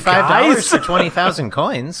Jesus, you spend guys. $5 for 20,000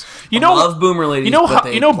 coins. You know, love boomer ladies, but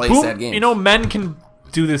they play sad games. You know, men can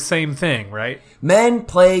do the same thing, right? Men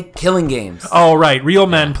play killing games. Oh, right. Real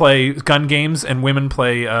men play gun games, and women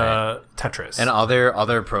play Tetris. And all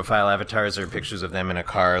their profile avatars are pictures of them in a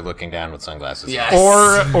car looking down with sunglasses. Yes.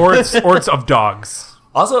 or it's of dogs.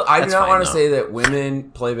 Also, I do not want to though. say that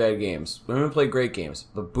women play bad games. Women play great games,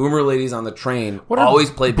 but boomer ladies on the train What are always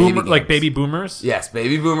play baby games. like baby boomers. Yes,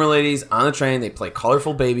 baby boomer ladies on the train. They play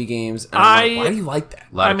colorful baby games. And I'm like, why do you like that?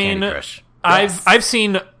 A lot I of mean, Candy Crush. I've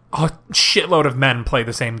seen a shitload of men play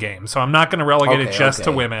the same game, so I'm not going to relegate it just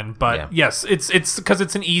to women. But yes, it's because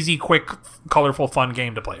it's an easy, quick, colorful, fun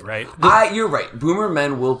game to play, right? You're right. Boomer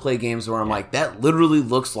men will play games where I'm like, that literally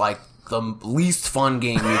looks like the least fun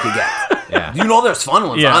game you could get. Yeah. You know, there's fun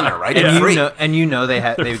ones on there, right? And It's free. you know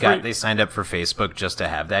they signed up for Facebook just to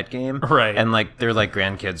have that game, Right? And like their like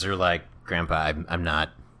grandkids are like, Grandpa, I'm not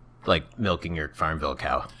like milking your Farmville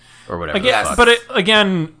cow or whatever. Again, but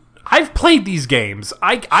again, I've played these games.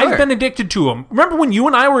 I've been addicted to them. Remember when you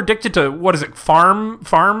and I were addicted to, what is it,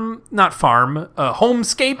 homescapes?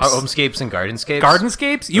 Homescapes and Gardenscapes.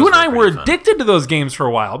 Gardenscapes? You and I were addicted to those games for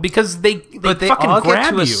a while because they fucking all grab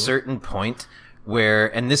get to you. a certain point where,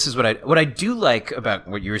 and this is what I do like about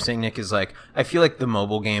what you were saying, Nick, is like, I feel like the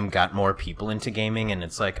mobile game got more people into gaming, and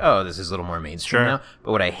it's like, oh, this is a little more mainstream now.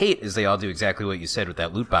 But what I hate is they all do exactly what you said with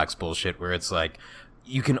that loot box bullshit, where it's like,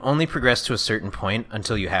 you can only progress to a certain point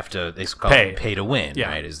until you have to, they call it pay to win,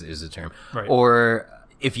 right, is the term. Right. Or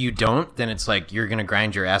if you don't, then it's like you're going to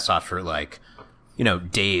grind your ass off for like,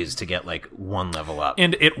 days to get like one level up.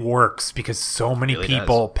 And it works because so many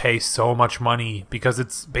people pay so much money because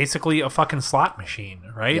it's basically a fucking slot machine,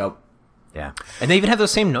 right? Yep. Yeah. And they even have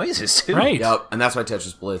those same noises too. Right. Yep. And that's why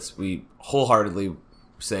Tetris Blitz, we wholeheartedly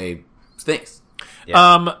say stinks.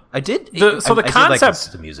 Yeah. I did. The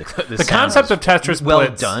concept, the music. The concept of Tetris well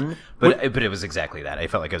Blitz, done, but it was exactly that. I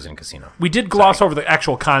felt like I was in a casino. We did gloss over the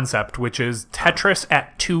actual concept, which is Tetris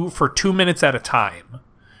for 2 minutes at a time.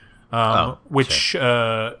 It's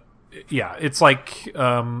like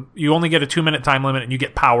you only get a 2-minute time limit, and you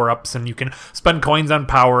get power ups, and you can spend coins on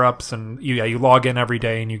power ups, and you log in every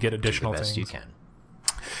day, and you get additional things. You can.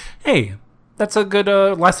 Hey, that's a good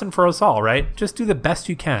lesson for us all, right? Just do the best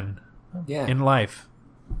you can. Yeah. In life.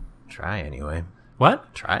 Try anyway.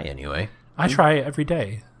 What? Try anyway. I try every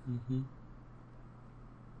day. Mm-hmm.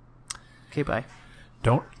 Okay, bye.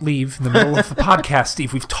 Don't leave in the middle of the podcast,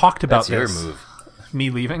 Steve. We've talked about That's this. your move. Me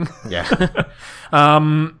leaving. Yeah.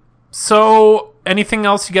 So, anything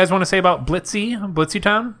else you guys want to say about Blitzy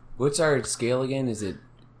Town? What's our scale again? Is it?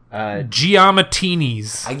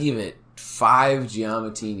 Giamatinis. I give it 5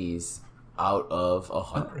 Giamatinis out of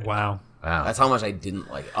 100. Wow. That's how much I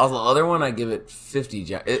didn't like it. Also, the other one, I give it 50.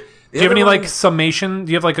 Do you have any summation?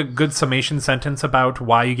 Do you have a good summation sentence about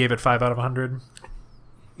why you gave it 5 out of 100?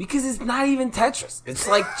 Because it's not even Tetris. It's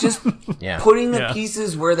like just Yeah. putting the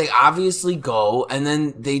pieces where they obviously go, and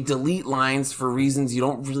then they delete lines for reasons you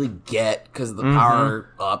don't really get because of the power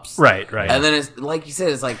ups. Right. And then it's like you said,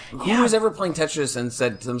 it's like who was ever playing Tetris and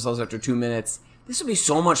said to themselves after 2 minutes, "This would be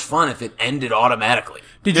so much fun if it ended automatically."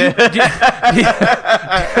 Did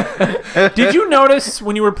you notice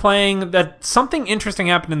when you were playing that something interesting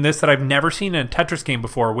happened in this that I've never seen in a Tetris game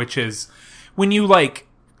before, which is when you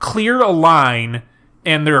clear a line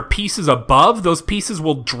and there are pieces above, those pieces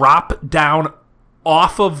will drop down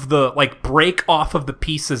off of the break off of the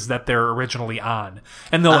pieces that they're originally on,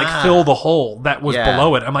 and they'll fill the hole that was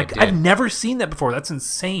below it. I'm like, I've never seen that before. That's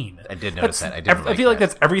insane. I did notice that. I feel like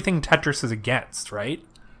that's everything Tetris is against, right?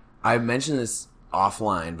 I mentioned this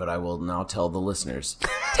offline, but I will now tell the listeners.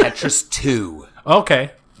 Tetris 2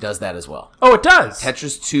 Okay. does that as well. Oh, it does.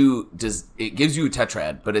 Tetris 2 gives you a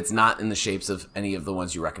tetrad, but it's not in the shapes of any of the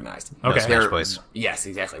ones you recognized. Okay. Smash Boys. Yes,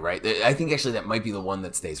 exactly, right. I think actually that might be the one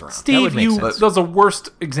that stays around. Steve, make sense. that was the worst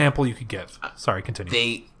example you could give. Sorry, continue.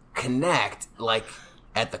 They connect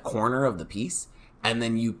at the corner of the piece, and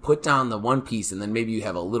then you put down the one piece, and then maybe you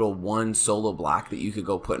have a little one solo block that you could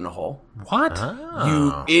go put in a hole. What?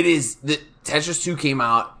 The Tetris 2 came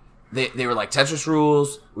out. They were like, Tetris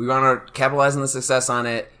rules. We want to capitalize on the success on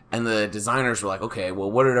it. And the designers were like, okay,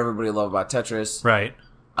 well, what did everybody love about Tetris? Right.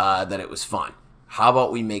 That it was fun. How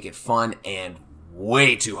about we make it fun and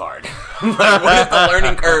way too hard? Like, what if the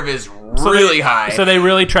learning curve is really high? So they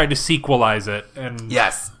really tried to sequelize it. And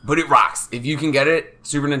Yes, but it rocks. If you can get it,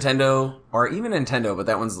 Super Nintendo, or even Nintendo, but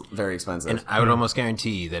that one's very expensive. And I would almost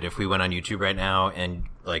guarantee that if we went on YouTube right now and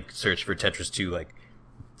like search for Tetris 2 like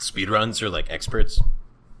speedruns or like experts,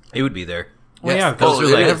 it would be there. Well, Yes. yeah, because Oh,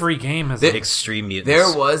 it is. every game has Extreme mutants.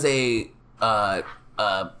 There was a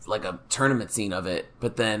like a tournament scene of it,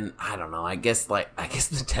 but then I don't know. I guess the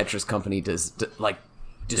Tetris company disowns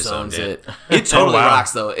Disowned it. it. It totally wow.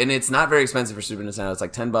 rocks though, and it's not very expensive for Super Nintendo. It's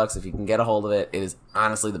like $10 if you can get a hold of it. It is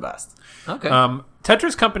honestly the best. Okay.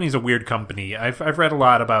 Tetris Company is a weird company. I've read a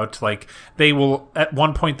lot about, like, they will, at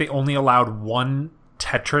one point, they only allowed one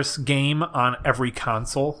Tetris game on every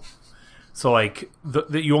console. So, like,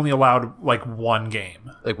 you only allowed, like, one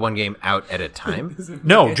game. Like one game out at a time?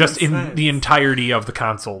 No, just in the entirety of the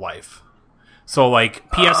console life. So, like,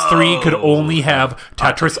 PS3 could only have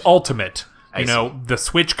Tetris Ultimate. You know, the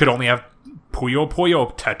Switch could only have Puyo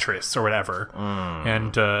Puyo Tetris or whatever.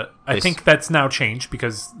 And I think that's now changed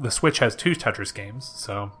because the Switch has 2 Tetris games.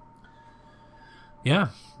 So, yeah,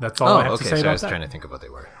 that's all I have to say so I about was that. trying to think of what they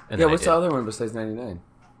were. And Yeah, then I what's did. the other one besides 99?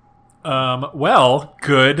 Well,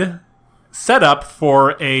 good setup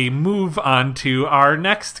for a move on to our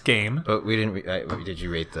next game. But we didn't. Did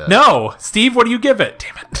you rate the? No, Steve, what do you give it?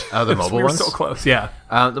 Damn it! Oh, the mobile we were ones? so close. Yeah.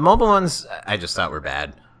 The mobile ones, I just thought were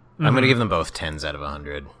bad. I'm going to give them both 10s out of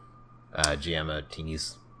 100.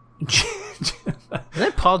 Giamattinis. Is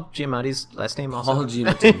that Paul Giamatti's last name also? Paul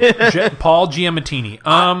Giamatti. Paul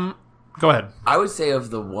Giamatini. Go ahead. I would say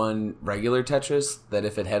of the one regular Tetris that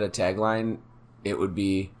if it had a tagline, it would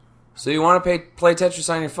be, "So you want to play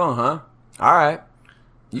Tetris on your phone, huh? All right,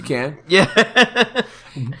 you can. Yeah.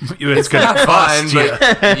 It's gonna cost you.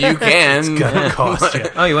 but you can. It's gonna cost you.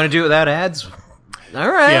 Oh, you want to do it without ads? All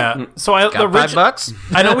right. Yeah. So the Got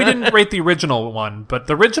 $5? I know we didn't rate the original one, but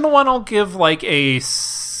the original one I'll give like a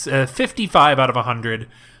 55 out of 100.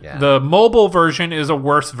 Yeah. The mobile version is a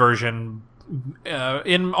worse version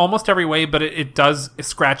in almost every way, but it does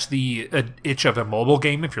scratch the itch of a mobile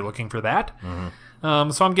game if you're looking for that.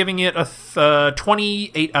 Mm-hmm. So I'm giving it a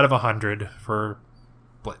 28 out of 100 for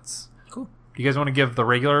Blitz. Cool. Do you guys want to give the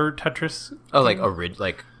regular Tetris? Oh,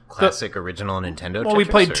 like classic original Nintendo. Well, we Tetris,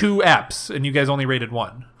 played or? 2 apps, and you guys only rated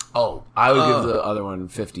 1. Oh, I would give the other one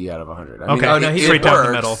 50 out of 100. I Okay. mean, No, he's it straight down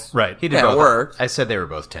the works. middle. Right. He did Yeah, it both. worked. I said they were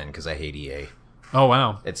both 10 because I hate EA. Oh,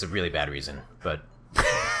 wow. It's a really bad reason, but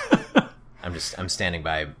I'm standing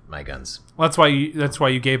by my guns Well, that's why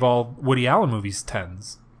you gave all Woody Allen movies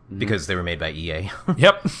 10s. because they were made by EA.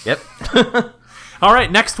 Yep. Yep. All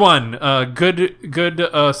right, next one. Good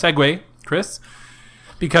segue, Chris,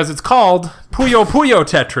 because it's called Puyo Puyo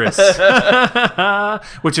Tetris,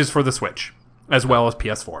 which is for the Switch as well as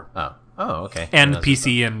PS4 Oh, okay. and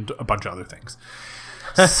PC and a bunch of other things.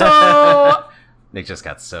 So Nick just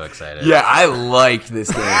got so excited. Yeah, I liked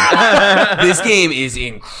this game. This game is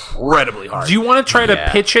incredibly hard. do you want to try to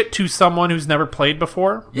Yeah. pitch it to someone who's never played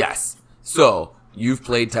before? Yes. So, you've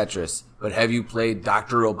played Tetris, but have you played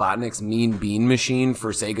Dr. Robotnik's Mean Bean Machine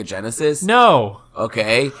for Sega Genesis? No.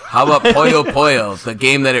 Okay. How about Puyo Puyo, the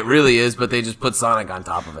game that it really is, but they just put Sonic on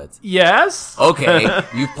top of it? Yes. Okay,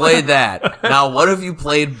 you've played that. Now, what if you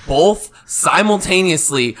played both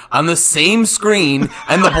simultaneously on the same screen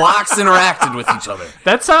and the blocks interacted with each other?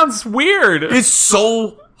 That sounds weird. It's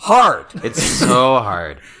so hard. It's so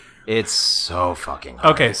hard. It's so fucking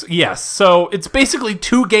hard. Okay, so yes. So it's basically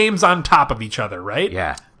 2 games on top of each other, right?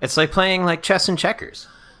 Yeah. It's like playing like chess and checkers.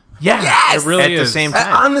 Yeah, Yes! it really At is. the same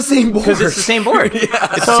time. On the same board. Because it's the same board.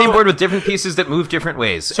 It's the same board with different pieces that move different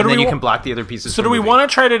ways. do and then we you wa- can block the other pieces. So do we want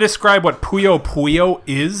to try to describe what Puyo Puyo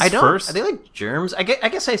is I don't. first? Are they like germs? I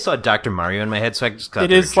guess I saw Dr. Mario in my head, so I just got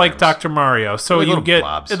It is like Dr. Mario. So Like you little get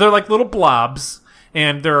blobs. they're like little blobs,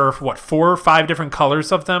 and there are 4 or 5 different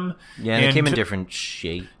colors of them. Yeah, and they came in different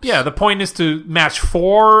shapes. Yeah, the point is to match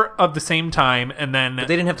 4 of the same time, and then They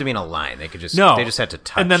didn't have to be in a line. They could just. no, They just had to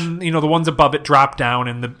touch. and then the ones above it drop down,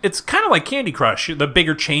 and it's kind of like Candy Crush. The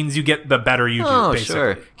bigger chains you get, the better you do. Oh, basically.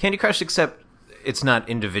 sure. Candy Crush, except it's not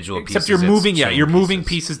individual pieces. Except you're it's moving, chain you're moving pieces.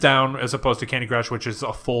 pieces down as opposed to Candy Crush, which is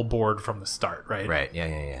a full board from the start, right? Right.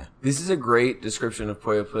 Yeah. This is a great description of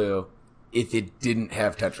Puyo Puyo if it didn't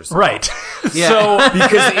have Tetris. Right. Yeah. So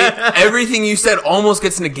Because everything you said almost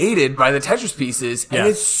gets negated by the Tetris pieces, and Yes.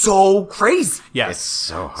 it's so crazy. yes. It's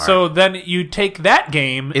so hard. So then you take that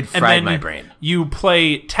game. It and fried then my brain. You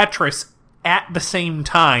play Tetris at the same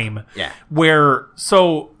time. Yeah. Where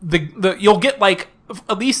the you'll get like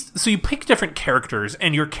at least, so you pick different characters,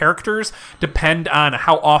 and your characters depend on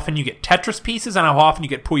how often you get Tetris pieces and how often you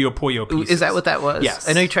get Puyo Puyo pieces. Is that what that was? Yes.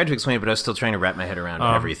 I know you tried to explain it, but I was still trying to wrap my head around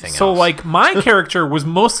everything So, else. like, my character was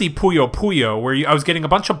mostly Puyo Puyo, where I was getting a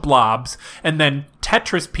bunch of blobs, and then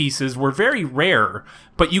Tetris pieces were very rare,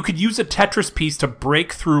 but you could use a Tetris piece to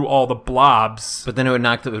break through all the blobs. But then it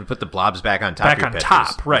would put the blobs back on top. Back of your on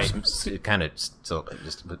Tetris, top, right. It kind of still, it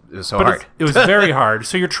was so But hard. it was very hard.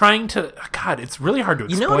 So you're trying to... God, it's really hard to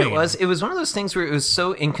explain. You know what it was? It was one of those things where it was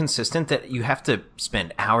so inconsistent that you have to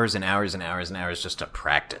spend hours and hours and hours and hours just to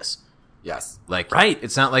practice. Yes. Like, Right.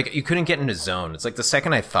 It's not like you couldn't get in a zone. It's like the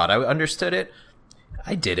second I thought I understood it,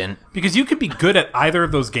 I didn't. Because you could be good at either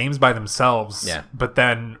of those games by themselves, Yeah. but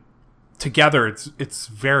then together it's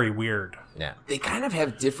very weird. Yeah. They kind of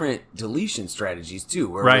have different deletion strategies too,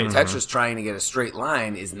 where Right. with Tetris trying to get a straight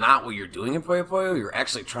line is not what you're doing in Puyo Puyo. You're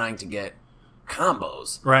actually trying to get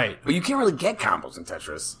combos. Right. But you can't really get combos in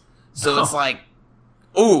Tetris. So it's like,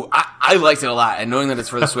 ooh, I liked it a lot. And knowing that it's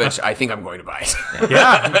for the Switch, I think I'm going to buy it.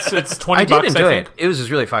 Yeah, it's $20 I did enjoy I it. think. It was just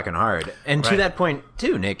really fucking hard. And to Right. that point,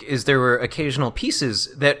 too, Nick, is there were occasional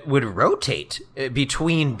pieces that would rotate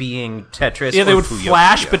between being Tetris. Yeah, they or would Puyo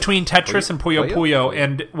flash Puyo. between Tetris and Puyo Puyo? Puyo,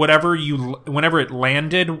 and whenever it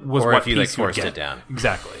landed was Or what if you, piece like, forced you would it get. down.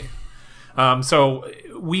 Exactly. So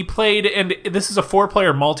we played, and this is a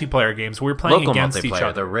 4-player multiplayer game, so we were playing Local against each multiplayer,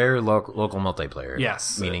 other. the rare local multiplayer.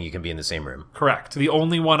 Yes. Meaning you can be in the same room. Correct. The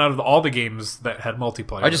only one out of all the games that had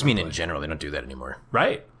multiplayer. I just mean in general, they don't do that anymore.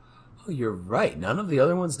 Right. Oh, you're right. None of the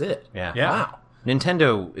other ones did. Yeah. Yeah. Wow.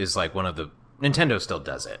 Nintendo is like one of the... Nintendo still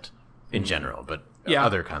does it in general, but Yeah.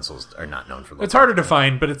 other consoles are not known for local. It's harder to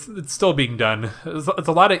find, but it's still being done. It's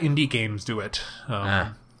a lot of indie games do it.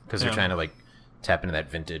 Because they're trying to like tap into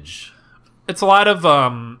that vintage... It's a lot of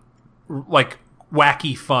like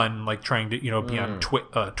wacky fun, like trying to be on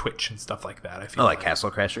Twitch and stuff like that. I feel Oh, like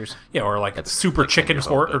Castle Crashers? yeah, or like Super like 10 Chicken years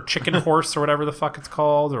Horse old, or Chicken Horse or whatever the fuck it's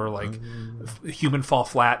called, or like Human Fall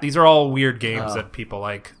Flat. These are all weird games that people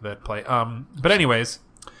like that play. But anyways,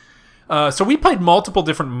 so we played multiple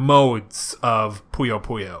different modes of Puyo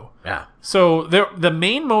Puyo. Yeah. So the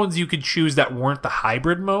main modes you could choose that weren't the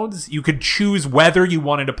hybrid modes. You could choose whether you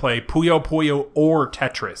wanted to play Puyo Puyo or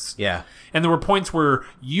Tetris. Yeah. And there were points where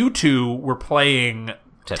you two were playing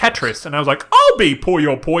Tetris. Tetris, and I was like, I'll be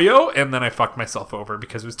Puyo Puyo, and then I fucked myself over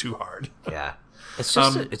because it was too hard. Yeah. It's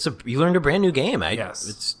just you learned a brand new game. Yes.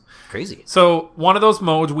 It's crazy. So one of those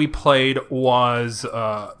modes we played was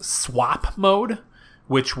swap mode,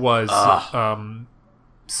 which was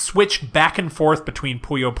switch back and forth between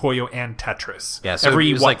Puyo Puyo and Tetris. Yeah, so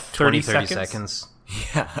every it was what, like 30 30 seconds. seconds.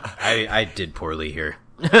 Yeah. I did poorly here.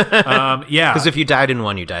 Yeah, Because if you died in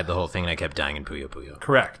one, you died the whole thing, and I kept dying in Puyo Puyo.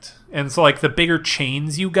 correct. And so like the bigger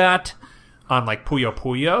chains you got on like Puyo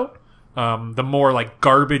Puyo, the more like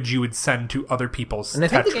garbage you would send to other people's. And I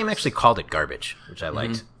think the Tetris. game actually called it garbage, which I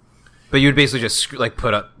liked. But you would basically just like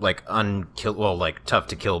put up like tough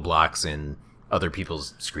to kill blocks in other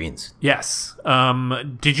people's screens. Yes.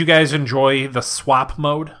 Did you guys enjoy the swap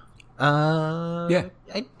mode? Yeah.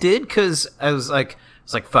 I did because I was like,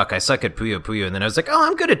 fuck, I suck at Puyo Puyo, and then I was like, oh,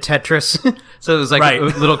 I'm good at Tetris. So it was like Right. a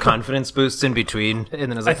little confidence boost in between, and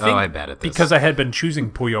then I was like, oh, I'm bad at this. Because I had been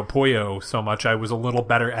choosing Puyo Puyo so much, I was a little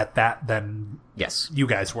better at that than yes, you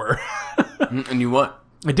guys were. And you won.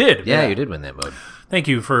 I did. yeah, you did win that mode. Thank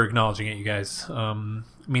you for acknowledging it, you guys. It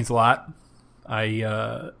means a lot.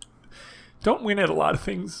 I don't win at a lot of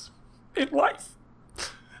things in life.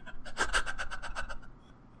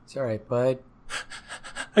 It's all right, bud.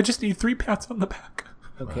 I just need 3 pats on the back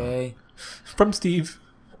Okay. from Steve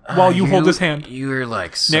while you hold his hand. You were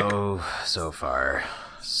like so far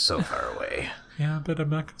away. Yeah, but I'm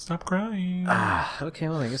not going to stop crying. Okay,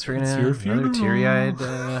 well, I guess we're gonna It's have your another funeral. teary-eyed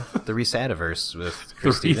the Resadiverse with The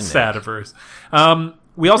Chris Stephen. Sadiverse.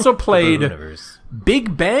 We also played Universe.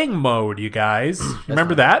 Big Bang mode, you guys.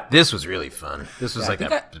 Remember that? This was really fun. This was I like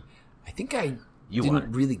think that. I think I You didn't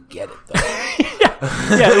won. really get it though.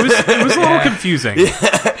 Yeah, it was a little confusing.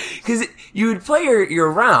 Because you would play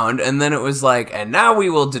your round, and then it was like, and now we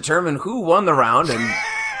will determine who won the round,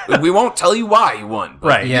 and we won't tell you why you won. But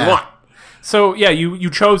Right. You Yeah. won. So, yeah, you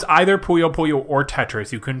chose either Puyo Puyo or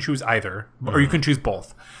Tetris. You couldn't choose either, or you can choose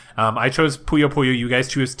both. I chose Puyo Puyo. You guys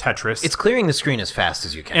choose Tetris. It's clearing the screen as fast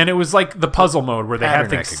as you can. And it was like the puzzle mode where they have Pattern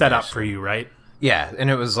things set up recognition. for you, right? Yeah,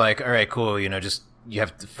 and it was like, all right, cool, just you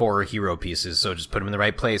have 4 hero pieces, so just put them in the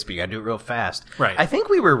right place, but you gotta do it real fast. Right. I think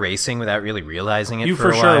we were racing without really realizing it You for for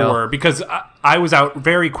a sure while. were, because I was out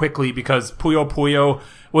very quickly because Puyo Puyo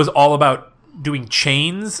was all about doing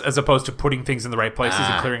chains as opposed to putting things in the right places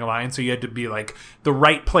and clearing a line. So you had to be like the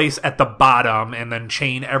right place at the bottom and then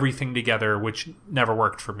chain everything together, which never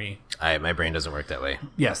worked for me. My brain doesn't work that way.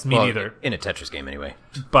 Yes, me neither. In a Tetris game, anyway.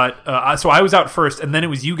 But so I was out first, and then it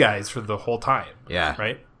was you guys for the whole time. Yeah.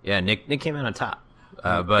 Right? Yeah, Nick came out on top.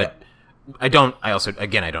 But I don't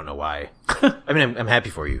know why. I mean, I'm happy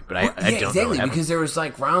for you, but I don't know. Exactly, because there was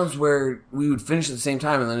like rounds where we would finish at the same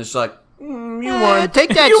time, and then it's like, you won. Take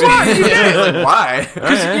that. You won. You did it. Like, why?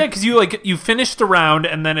 Because you finished the round,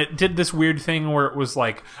 and then it did this weird thing where it was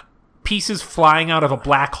like pieces flying out of a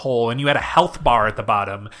black hole, and you had a health bar at the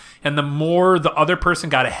bottom, and the more the other person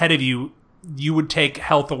got ahead of you, you would take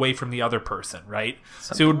health away from the other person, right?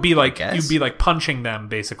 So it would be like you'd be like punching them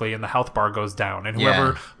basically, and the health bar goes down, and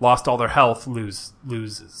whoever lost all their health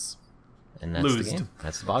loses. And that's the game.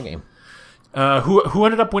 That's the ball game. Who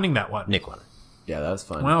ended up winning that one? Nick won. Yeah, that was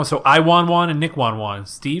fun. Wow, so I won one and Nick won one.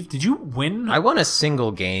 Steve, did you win? I won a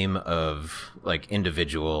single game of like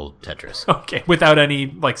individual Tetris. Okay, without any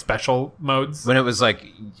like special modes. When it was like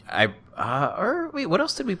what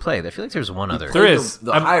else did we play? I feel like there's one other. There is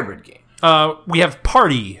the hybrid game. We have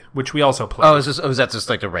Party, which we also played. Oh, was that just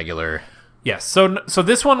like the regular? Yes. So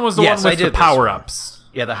this one was the one with the power ups.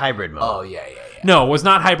 Yeah, the hybrid mode. Oh yeah. No, it was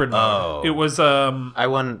not hybrid mode. Oh. It was I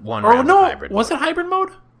won one round of hybrid was mode. it hybrid mode?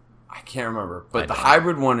 I can't remember, but the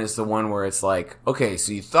hybrid one is the one where it's like, okay,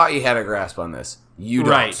 so you thought you had a grasp on this, you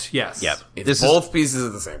don't. Right? Yes. Yep. It's both pieces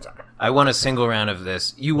at the same time. I won a single round of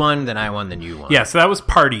this. You won, then I won, then you won. Yeah, so that was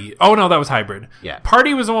Party. Oh, no, that was Hybrid. Yeah.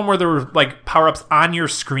 Party was the one where there were, like, power-ups on your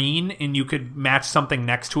screen, and you could match something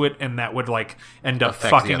next to it, and that would, like, end up Affect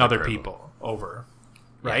fucking the other other people over.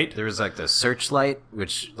 Right? Yeah, there was, like, the searchlight,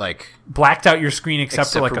 which, like... blacked out your screen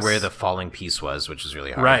except for, like, where the falling piece was, which is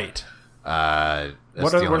really hard. Right.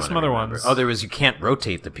 What are some other ones? Oh, there was you can't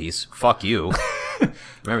rotate the piece. Fuck you.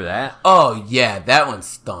 Remember that? Oh, yeah, that one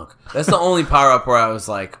stunk. That's the only power-up where I was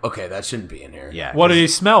like, okay, that shouldn't be in here. Yeah. What do they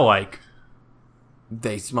smell like?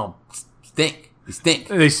 They stink. They stink.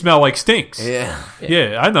 They smell like stinks. Yeah.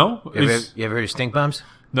 Yeah, I know. You ever heard of stink bombs?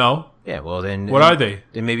 No. Yeah, well then... What are they?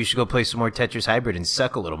 Then maybe you should go play some more Tetris Hybrid and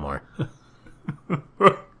suck a little more.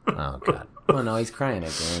 Oh, God. Oh, no, he's crying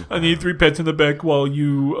again. I need 3 pets in the back while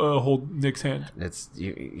you hold Nick's hand. It's...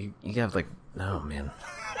 You have, like... Oh, man.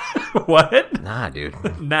 What? Nah, dude.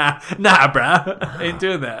 Nah, bruh. Ain't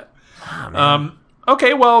doing that.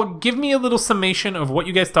 Okay, well, give me a little summation of what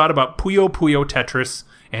you guys thought about Puyo Puyo Tetris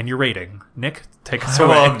and your rating. Nick, take us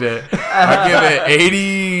away. I loved it. I give it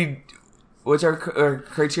 80... What's our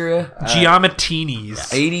criteria?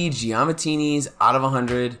 Giamatinis. 80 Giamatinis out of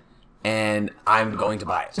 100, and I'm going to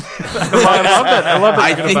buy it. I love it. I love it.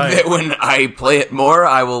 I think that when I play it more,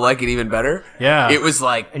 I will like it even better. Yeah. It was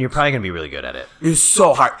like... And you're probably going to be really good at it. It was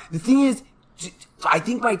so hard. The thing is, I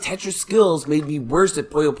think my Tetris skills made me worse at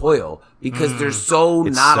Puyo Puyo because they're so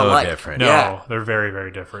It's not so alike. different. No, Yeah. they're very,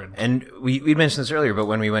 very different. And we mentioned this earlier, but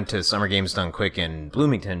when we went to Summer Games Done Quick in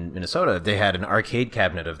Bloomington, Minnesota, they had an arcade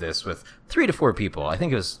cabinet of this with 3 to 4 people. I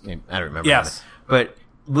think it was, I don't remember. Yes. But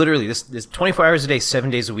literally, this 24 hours a day,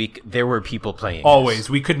 7 days a week, there were people playing. Always. this.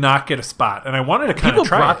 We could not get a spot. And I wanted to kind People of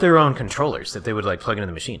try brought it. their own controllers that they would like plug into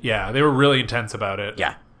the machine. Yeah, they were really intense about it.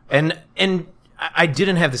 Yeah. And I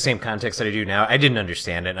didn't have the same context that I do now. I didn't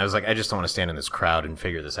understand it. And I was like, I just don't want to stand in this crowd and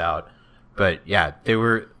figure this out. But yeah, they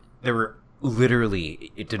were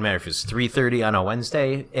literally, it didn't matter if it was 3:30 on a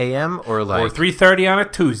Wednesday a.m. or like... Or 3:30 on a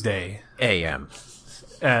Tuesday. a.m.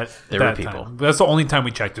 At There that were people. time. That's the only time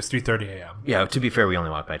we checked. It was 3:30 a.m. Yeah, to be fair, we only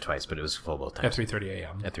walked by twice, but it was full both At times. 3:30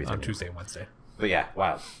 a.m. At 3:30 on Tuesday and Wednesday. But yeah,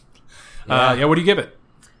 wow. Yeah, what do you give it?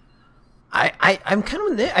 I'm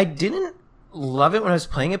kind of... I didn't love it when I was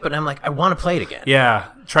playing it, but I'm like, I want to play it again. Yeah,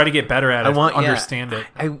 try to get better at it. Understand it.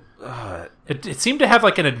 It seemed to have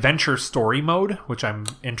like an adventure story mode, which I'm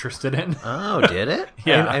interested in. Oh, did it?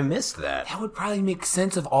 Yeah. I missed that. That would probably make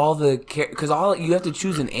sense of all the... Because you have to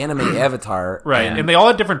choose an anime avatar. Right, and they all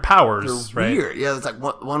had different powers, They're right? weird. Yeah, it's like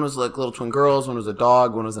one was like little twin girls, one was a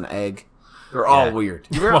dog, one was an egg. They're all weird.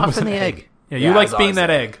 You were What off was in an the egg? egg. Yeah, you Yeah, I like was being always that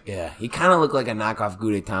like- egg. Yeah, he kind of looked like a knockoff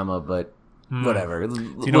Gudetama, but whatever.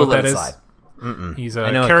 Do you know what that is? He's a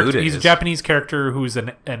I know what character. Gouda He's a is. Japanese character who's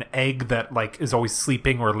an egg that like is always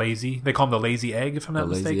sleeping or lazy. They call him the lazy egg, if I'm not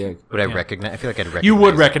lazy mistaken. egg. Would I recognize? I feel like I'd recognize You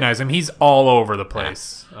would it. recognize him. He's all over the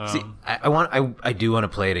place. See, I do want to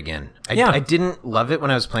play it again. Yeah. I didn't love it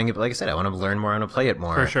when I was playing it, but like I said, I want to learn more. I want to play it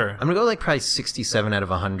more. For sure. I'm gonna go like probably 67 out of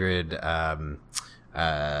 100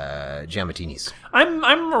 Giamatinis.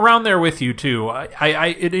 I'm around there with you too.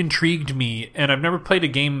 It intrigued me, and I've never played a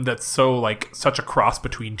game that's so like such a cross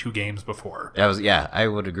between two games before. I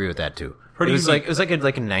would agree with that too. It was like a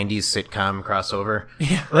 90s sitcom crossover.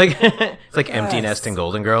 Yeah, like it's like Empty Nest and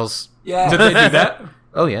Golden Girls. Yeah. Did they do that?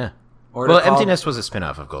 Oh yeah. Or Well, to call- Empty Nest was a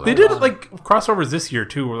spin-off of Golden They Girls. did like crossovers this year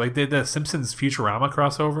too. Where like they did the Simpsons Futurama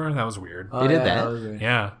crossover. That was weird. They did that? was weird.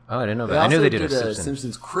 Yeah, Oh, I didn't know They that. I knew also they did a did Simpsons.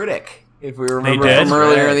 Simpsons Critic, if we they remember did from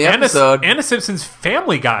earlier in the And episode. a Simpsons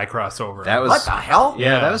Family Guy crossover. That was What the hell?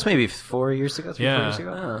 Yeah, that was maybe 4 years ago. 3 4 Yeah. years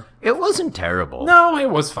ago. It wasn't terrible. no, it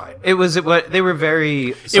was fine. It was what they were very.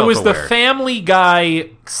 It was the self-aware. Family Guy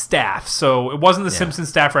staff, so it wasn't the Simpsons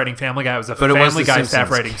staff writing Family Guy. It was the But it Family was the Guy Simpsons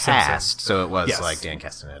staff writing cast, Simpsons. so it was Yes. like Dan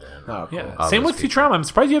Castaneda. And Oh, cool. Yeah, all same those with people. Futurama. I'm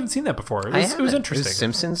surprised you haven't seen that before. It was Does interesting.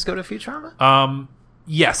 Simpsons go to Futurama?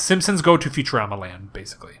 Yes, Simpsons go to Futurama land,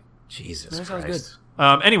 basically. Jesus That sounds Christ.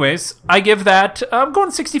 Anyways, I give that. I'm going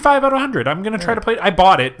 65 out of 100. I'm gonna try to play it. I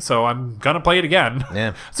bought it, so I'm gonna play it again.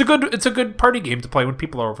 Yeah. It's a good party game to play when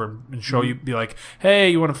people are over and show you. Be like, hey,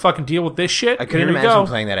 you want to fucking deal with this shit? I couldn't Here you imagine go.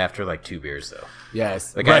 playing that after like 2 beers though.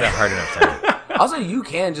 Yes. Like I had a hard enough time. Also, you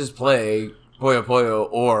can just play Puyo Puyo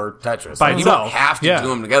or Tetris. By Like, you don't itself. have to Yeah. do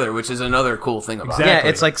them together, which is another cool thing about Exactly. it. Yeah,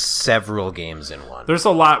 it's like several games in one. There's a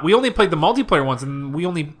lot. We only played the multiplayer ones, and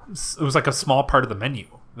it was like a small part of the menu.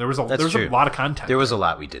 There was a true. lot of content. There was a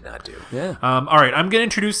lot we did not do. Yeah. All right, I'm going to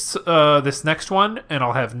introduce this next one, and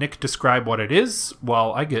I'll have Nick describe what it is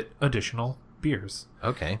while I get additional beers.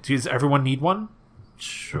 Okay. Does everyone need one?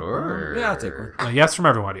 Sure. Yeah, I'll take one. Yes from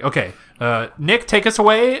everybody. Okay. Nick, take us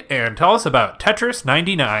away and tell us about Tetris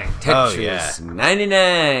 99. Tetris yeah. 99.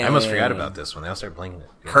 I almost forgot about this one. I'll start playing it.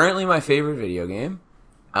 Currently my favorite video game.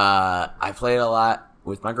 I play it a lot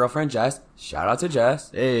with my girlfriend Jess. Shout out to Jess.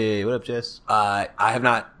 Hey, what up, Jess? I have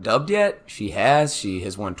not dubbed yet. She has. She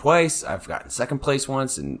has won twice. I've gotten second place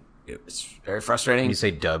once, and it's very frustrating. When you say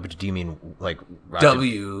dubbed, do you mean like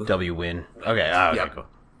W. W win? Okay. Oh, okay, Yep. cool.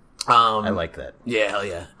 Um, I like that. Yeah, hell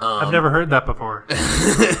yeah. I've never heard that before.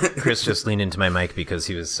 Chris just leaned into my mic because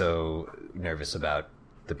he was so nervous about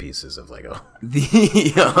the pieces of Lego.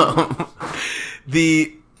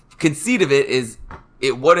 The conceit of it is,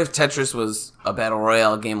 what if Tetris was a battle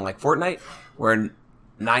royale game like Fortnite, where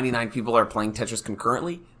 99 people are playing Tetris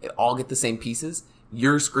concurrently? They all get the same pieces.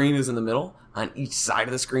 Your screen is in the middle. On each side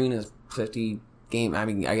of the screen is 50 game. I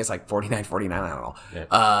mean, I guess like 49, 49. I don't know.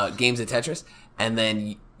 Yeah. Games of Tetris, and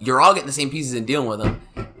then you're all getting the same pieces and dealing with them,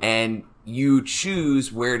 and you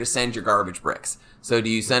choose where to send your garbage bricks. So do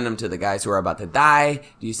you send them to the guys who are about to die?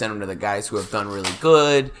 Do you send them to the guys who have done really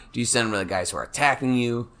good? Do you send them to the guys who are attacking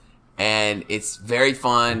you? And it's very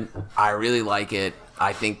fun. I really like it.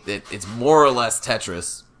 I think that it's more or less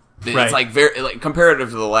Tetris. It's Right. like very, like,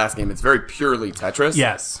 comparative to the last game, it's very purely Tetris.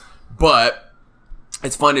 Yes. But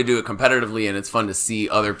it's fun to do it competitively, and it's fun to see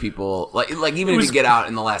other people. Like even if you get out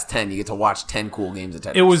in the last 10, you get to watch 10 cool games of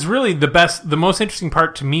Tetris. It was really the most interesting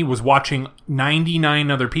part to me was watching 99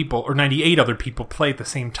 other people or 98 other people play at the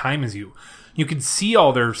same time as you. You could see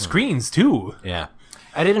all their screens too. Yeah.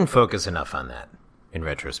 I didn't focus enough on that in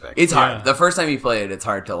retrospect. It's hard. Yeah. The first time you play it, it's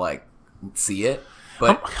hard to like see it.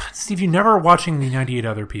 But God, Steve, you never are watching the 98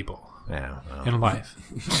 other people yeah, well. in life.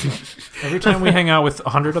 Every time we hang out with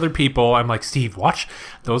 100 other people, I'm like, Steve, watch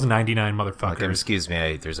those 99 motherfuckers. Okay, excuse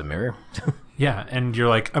me, there's a mirror. Yeah, and you're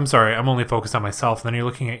like, I'm sorry, I'm only focused on myself. And then you're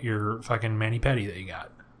looking at your fucking mani-pedi that you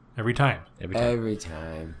got every time. every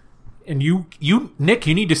time. And you, Nick,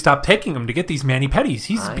 you need to stop taking him to get these mani-pedis.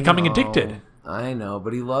 He's becoming addicted. I know,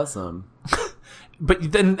 but he loves them.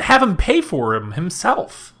 But then have him pay for him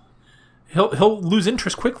himself. He'll lose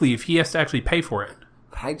interest quickly if he has to actually pay for it.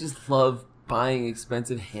 But I just love buying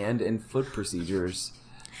expensive hand and foot procedures.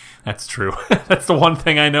 That's true. That's the one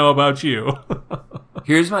thing I know about you.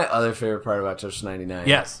 Here's my other favorite part about Tetris 99.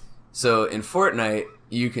 Yes. So in Fortnite,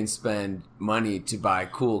 you can spend money to buy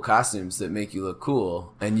cool costumes that make you look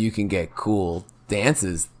cool, and you can get cool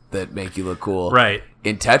dances that make you look cool. Right.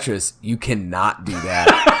 In Tetris, you cannot do that.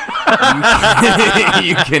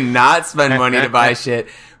 you cannot spend money to buy shit.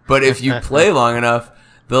 But if you play long enough,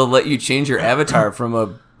 they'll let you change your avatar from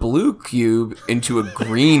a blue cube into a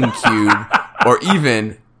green cube, or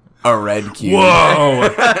even a red cube. Whoa.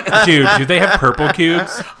 Dude, do they have purple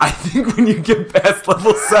cubes? I think when you get past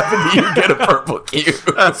level 70, you get a purple cube.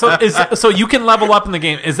 So you can level up in the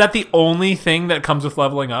game. Is that the only thing that comes with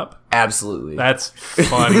leveling up? Absolutely. That's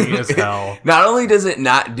funny as hell. Not only does it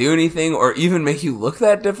not do anything or even make you look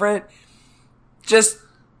that different, just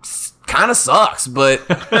kind of sucks, but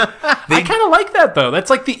I kind of like that, though. That's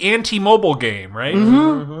like the anti-mobile game, right?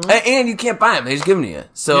 and you can't buy them. They just give them to you.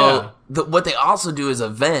 So Yeah. what they also do is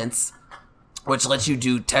events, which lets you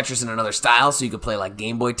do Tetris in another style. So you could play like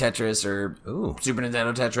Game Boy Tetris or Ooh. Super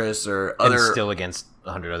Nintendo Tetris or And other. still against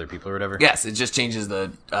 100 other people or whatever. Yes, it just changes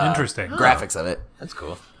the Interesting. graphics of it. That's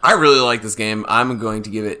cool. I really like this game. I'm going to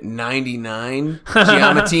give it 99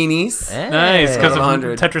 Giamatinis. Nice, because Out of of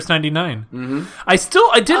 100. Tetris 99. Mm-hmm.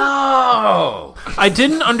 I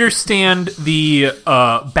didn't understand the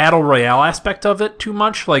battle royale aspect of it too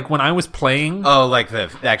much. Like when I was playing, Oh, like the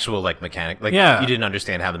actual like mechanic. Like Yeah. you didn't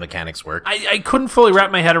understand how the mechanics work. I couldn't fully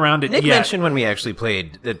wrap my head around it Nick yet. mentioned when we actually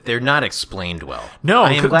played that they're not explained well. No,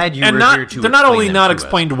 I am glad you and were not, here to they're not explain only them not to us.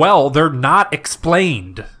 explained well, they're not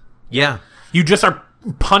explained. Yeah. You just are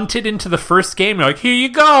punted into the first game. You're like, here you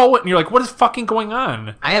go, and you're like, what is fucking going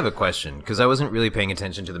on? I have a question because I wasn't really paying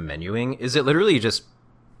attention to the menuing. Is it literally just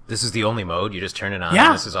this is the only mode? You just turn it on. Yeah.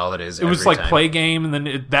 And this is all it is. It was every like time? play game, and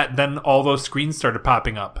then then all those screens started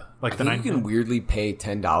popping up. Like I think you can weirdly pay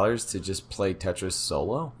 $10 to just play Tetris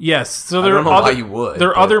solo. Yes, so I there don't are know other, why you would, there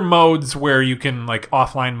are but- other modes where you can like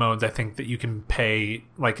offline modes. I think that you can pay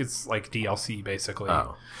like it's like DLC basically.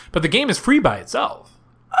 Oh. But the game is free by itself.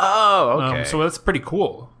 Oh, okay. So that's pretty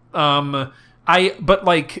cool. I'm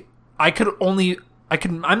not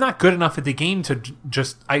good enough at the game to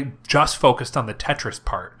I just focused on the Tetris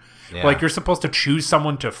part. Yeah. Like you're supposed to choose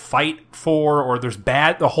someone to fight for, or there's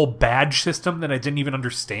the whole badge system that I didn't even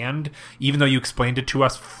understand, even though you explained it to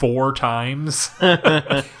us 4 times.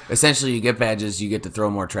 Essentially, you get badges, you get to throw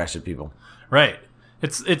more trash at people. Right. I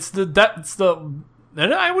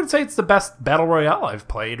would say it's the best battle royale I've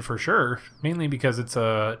played for sure. Mainly because it's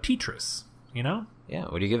a Tetris, you know? Yeah.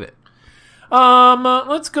 What do you give it?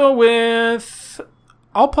 Let's go with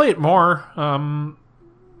I'll play it more.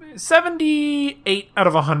 78 out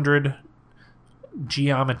of 100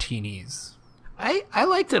 Giamatinis. I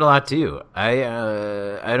liked it a lot too.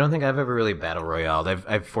 I don't think I've ever really battle royaled.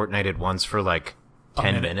 I've Fortnited once for like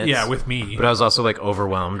 10 minutes. Yeah, with me. But I was also like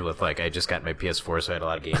overwhelmed with like I just got my PS4, so I had a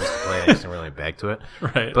lot of games to play. I just didn't really get back to it.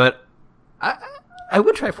 Right. But I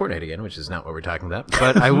would try Fortnite again, which is not what we're talking about.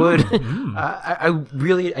 But I would.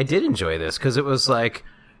 I did enjoy this because it was like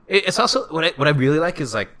it's also what I really like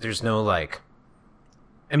is like there's no like.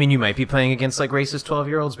 I mean, you might be playing against like racist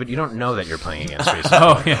 12-year-olds, but you don't know that you're playing against racist.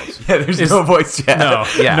 Oh, yeah. Yeah, there's no voice chat. No,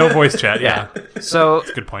 Yeah. no voice chat. Yeah. So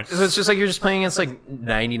That's a good point. So it's just like you're just playing against like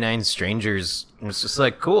 99 strangers. And it's just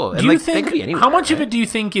like cool. And Do you like, they think could be anywhere, how much of right? it do you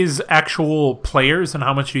think is actual players, and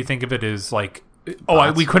how much do you think of it is like,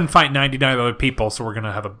 we couldn't find 99 other people, so we're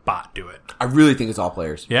gonna have a bot do it? I really think it's all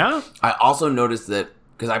players. Yeah. I also noticed that,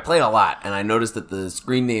 because I played a lot, and I noticed that the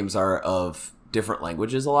screen names are of different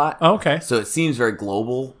languages a lot. Oh, okay. So it seems very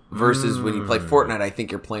global versus when you play Fortnite, I think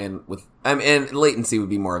you're playing with... and latency would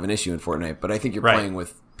be more of an issue in Fortnite, but I think you're Right. playing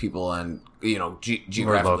with people on,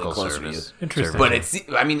 geographically local closer service. to you. Interesting. But it's...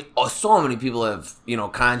 I mean, so many people have,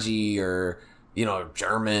 kanji or,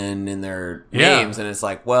 German in their Yeah. names, and it's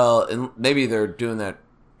like, well, and maybe they're doing that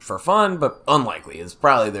for fun, but unlikely. It's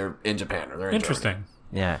probably they're in Japan or they're in Interesting. Germany.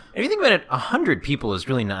 Yeah. If you think about it, 100 people is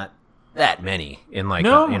really not that many in like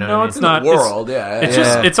No, you know no, what I it's mean? not. World, yeah. It's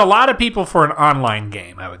just it's a lot of people for an online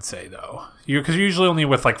game, I would say, though. Because you're usually only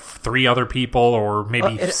with like 3 other people or maybe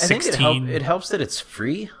Well, I think 16. it helps that it's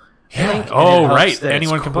free. Yeah. I think, and Oh, it helps right. that it's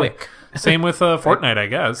Anyone can play. quick. Same with Fortnite, I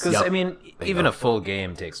guess. Because Yep. I mean, even a full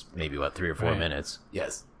game takes maybe 3 or 4 Right. minutes,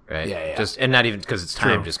 Yes. right? Yeah. Just and not even because it's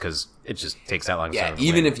time, True. just because it just takes that long. Yeah,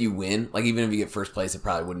 even if you win, like even if you get first place, it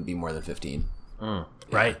probably wouldn't be more than 15.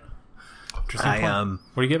 Right. Interesting point.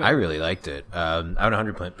 What do you give it? I really liked it. I would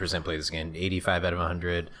 100% play this again. 85 out of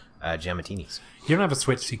 100 Giamatinis. You don't have a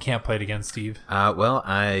Switch, so you can't play it again, Steve. Well,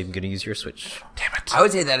 I'm gonna use your Switch. Damn it. I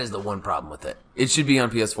would say that is the one problem with it. It should be on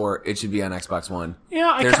PS4. It should be on Xbox One.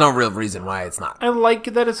 Yeah, There's no real reason why it's not. I like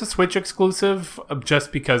that it's a Switch exclusive,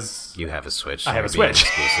 just because You have a Switch. I have a You're being Switch.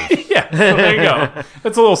 exclusive. Yeah, so there you go.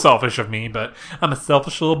 It's a little selfish of me, but I'm a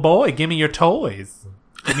selfish little boy. Give me your toys.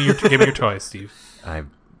 Give me your toys, Steve.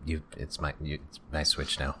 It's my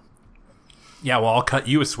Switch now. Yeah, well, I'll cut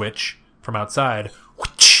you a Switch from outside.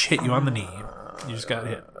 Whoosh, hit you on the knee. You just got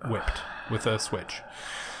whipped with a Switch.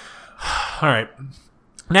 All right.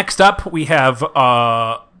 Next up, we have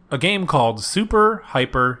a game called Super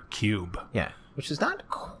Hyper Cube. Yeah, which is not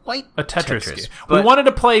quite A Tetris game. We but wanted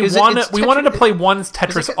to play is it- one. it's We wanted to Tetris- play one's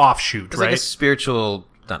Tetris like offshoot, It's right? like a spiritual,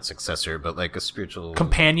 not successor, but like a spiritual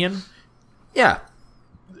Companion. Yeah,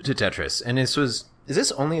 to Tetris. And is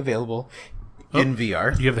this only available in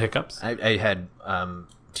VR? Do you have the hiccups? I had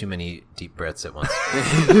too many deep breaths at once.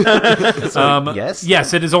 Yes.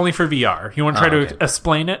 Yes, it is only for VR. You want to try okay. to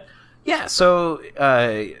explain it? Yeah. So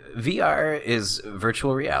VR is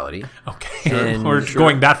virtual reality. Okay, And- we're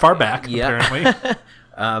going that far back. Yeah. Apparently,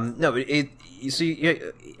 No, but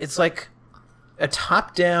it's like a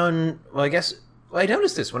top-down. Well, I guess Well, I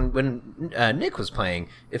noticed this when Nick was playing.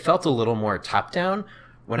 It felt a little more top down.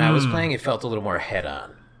 When I was playing, it felt a little more head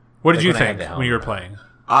on. What did you think when you were playing?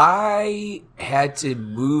 I had to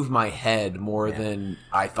move my head more than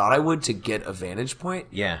I thought I would to get a vantage point.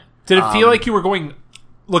 Yeah. Did it feel like you were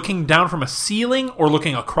looking down from a ceiling or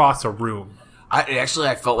looking across a room? I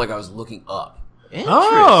felt like I was looking up. Interesting.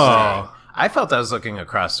 Oh. I felt I was looking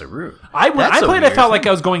across the room. When I played, I felt like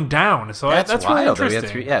I was going down. So that's really wild.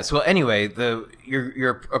 interesting. So anyway,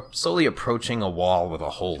 you're slowly approaching a wall with a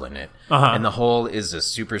hole in it, Uh-huh. and the hole is a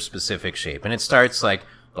super specific shape, and it starts like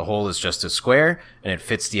the hole is just a square, and it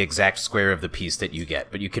fits the exact square of the piece that you get.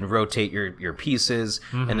 But you can rotate your pieces,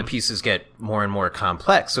 and the pieces get more and more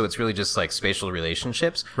complex. So it's really just like spatial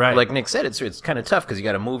relationships. Right. But like Nick said, it's kind of tough because you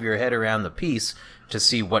got to move your head around the piece to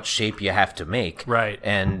see what shape you have to make. Right.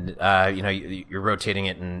 And you're rotating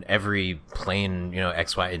it in every plane,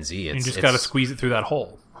 X, Y, and Z. You just got to squeeze it through that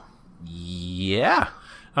hole. Yeah.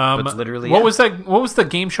 But literally, what was the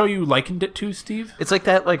game show you likened it to, Steve? It's like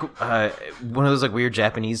that, like one of those like weird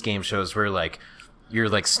Japanese game shows where like you're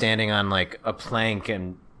like standing on like a plank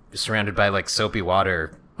and surrounded by like soapy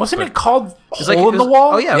water. Wasn't it called Hole like, in the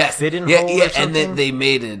Wall? Oh yeah, Yes. Fit-in yeah, hole yeah, or something? and then they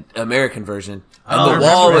made an American version, and Oh, I the remember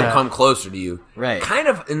wall would that. come closer to you. Right. Kind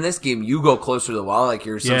of in this game, you go closer to the wall, like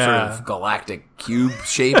you're some sort Yeah. of galactic cube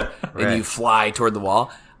shape, and Right. you fly toward the wall.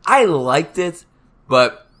 I liked it,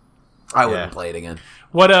 but I wouldn't Yeah. play it again.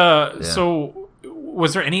 So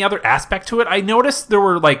was there any other aspect to it? I noticed there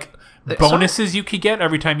were like bonuses you could get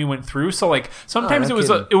every time you went through. So like sometimes no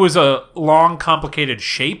it was a long, complicated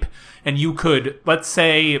shape, and you could, let's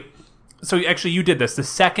say, so actually you did this. The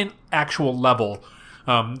second actual level,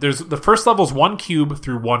 there's the first level is 1 cube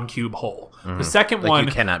through 1 cube hole. The second one,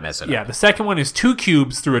 you cannot mess it up. yeah, the second one is 2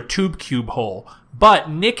 cubes through a 2 cube hole. But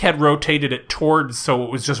Nick had rotated it towards, so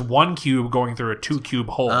it was just 1 cube going through a 2 cube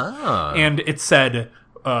hole, and it said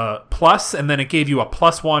plus, and then it gave you a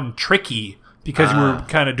 +1 tricky because you were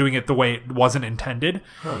kind of doing it the way it wasn't intended.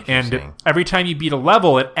 And every time you beat a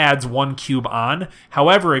level, it adds 1 cube on.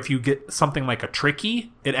 However, if you get something like a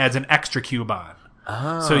tricky, it adds an extra cube on.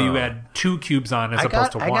 So you add 2 cubes on as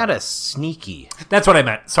opposed to 1. I got a sneaky. That's what I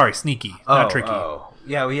meant. Sorry, sneaky, not tricky.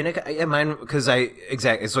 Yeah, well, mine, because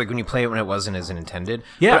it's like when you play it when it wasn't as intended.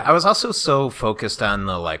 Yeah. But I was also so focused on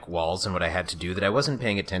the like walls and what I had to do that I wasn't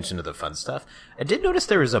paying attention to the fun stuff. I did notice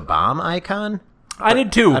there was a bomb icon. I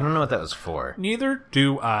did too. I don't know what that was for. Neither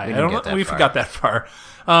do I. We I didn't don't get know. that We far. forgot that far.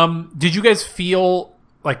 Did you guys feel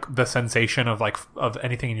like the sensation of of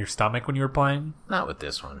anything in your stomach when you were playing? Not with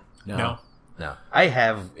this one. No. No. I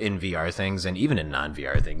have in VR things and even in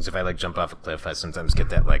non-VR things. If I like jump off a cliff, I sometimes get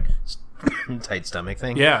that like tight stomach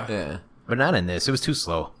thing. Yeah. Yeah. But not in this. It was too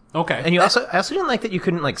slow. Okay. And I also didn't like that you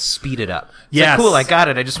couldn't like speed it up. It's Yes. like, cool, I got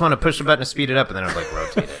it. I just want to push a button to speed it up and then I'd like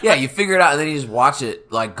rotate it. Yeah, you figure it out, and then you just watch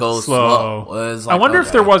it like go slow. It was I like, wonder if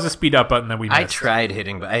okay. there was a speed up button that we missed. I tried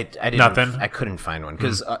hitting, but I didn't. Nothing? I couldn't find one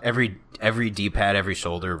because every D-pad, every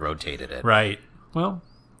shoulder rotated it. Right. Well,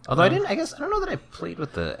 Although I didn't. I guess I don't know that I played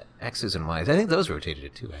with the X's and Y's. I think those rotated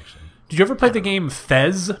it too. Actually, did you ever play the game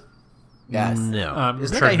Fez? Yes. no.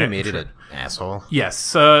 Isn't sure that guy who Nick- made it sure. an asshole? Yes.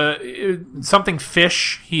 Something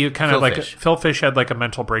Fish. He kind of Phil like Fish. Phil Fish had like a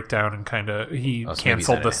mental breakdown and kind of he so maybe he's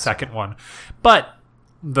canceled not the an second one. But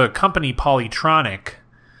the company Polytronic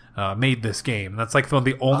made this game. That's like one of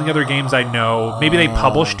the only other games I know. Maybe they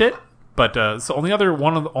published it, but it's the only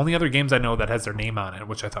other games I know that has their name on it,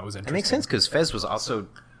 which I thought was It interesting. makes sense because Fez was also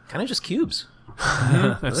kind of just cubes.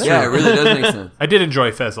 That's Yeah, it true. really does make sense. I did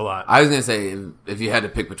enjoy Fez a lot. I was gonna say if you had to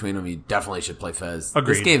pick between them, you definitely should play Fez.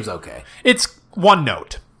 Agreed. This game's okay. It's one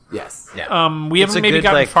note. Yes. Yeah. We It's haven't a maybe good,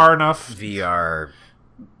 gotten like, far enough. VR,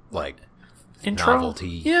 like Intro? novelty.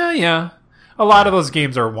 Yeah. A lot of those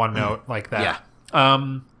games are one note like that.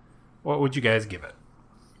 Yeah. What would you guys give it?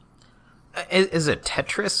 Is a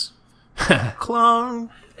Tetris clone?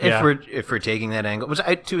 Yeah. If we're taking that angle, which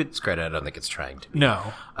to its credit, I don't think it's trying to be. No.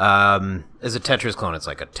 As a Tetris clone, it's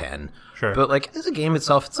like a 10. Sure. But like as a game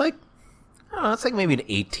itself, it's like I don't know, it's like maybe an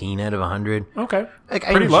 18 out of 100. Okay. Like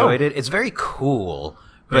I Pretty enjoyed low. it. It's very cool,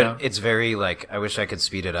 but Yeah. it's very like I wish I could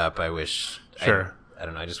speed it up. I wish. Sure. I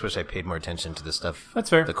don't know. I just wish I paid more attention to the stuff. That's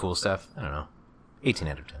fair. The cool stuff. I don't know. 18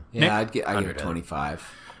 out of 10. Yeah, Nick? I'd give it 100.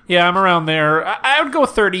 25. Yeah, I'm around there. I would go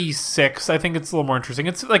 36. I think it's a little more interesting.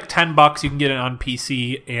 It's like $10. You can get it on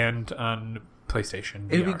PC and on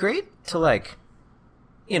PlayStation. It'd be VR. great to like,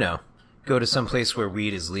 go to some place where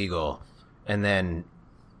weed is legal, and then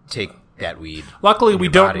take that weed. Luckily, in we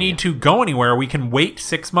your don't body. need to go anywhere. We can wait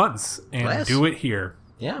 6 months and Less. do it here.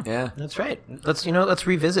 Yeah, Yeah. that's right. Let's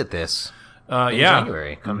revisit this in Yeah.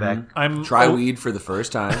 January. Come back. I'm Try weed for the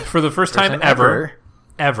first time. for the first time time ever.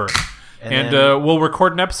 And we'll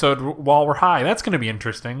record an episode while we're high. That's going to be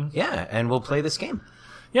interesting. Yeah, and we'll play this game.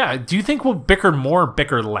 Yeah. Do you think we'll bicker more,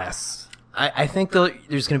 bicker less? I think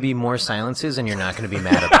there's going to be more silences, and you're not going to be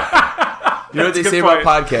mad about it. You know what they say about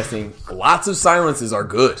podcasting? Lots of silences are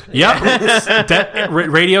good. Yep.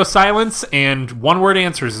 Radio silence and one-word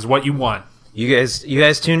answers is what you want. You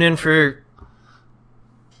guys tune in for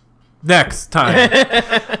next time.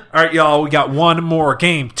 All right, y'all. We got one more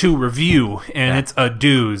game to review, and it's a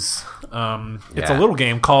dooze. It's a little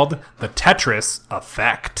game called the Tetris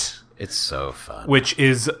Effect. It's so fun. Which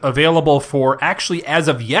is available for, actually, as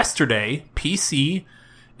of yesterday, PC,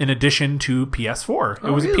 in addition to PS4. It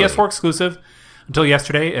was really? a PS4 exclusive until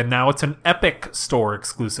yesterday, and now it's an Epic Store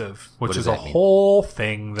exclusive, which is a whole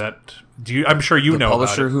thing that I'm sure you know about. The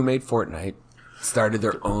publisher who made Fortnite started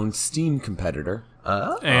their own Steam competitor.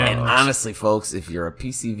 And honestly, folks, if you're a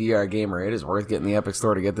PC VR gamer, it is worth getting the Epic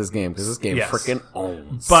Store to get this game, because this game freaking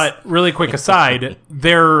owns. But really quick aside,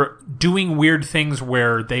 they're doing weird things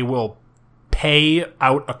where they will pay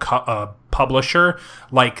out a publisher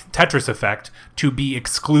like Tetris Effect to be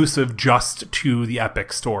exclusive just to the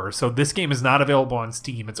Epic Store. So this game is not available on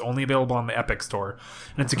Steam. It's only available on the Epic Store.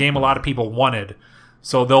 And it's a game a lot of people wanted.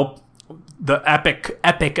 So the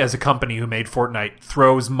Epic as a company who made Fortnite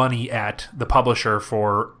throws money at the publisher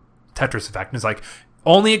for Tetris Effect and is like,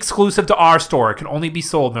 only exclusive to our store. It can only be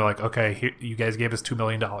sold. And they're like, okay, here, you guys gave us $2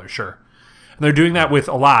 million. Sure. And they're doing that with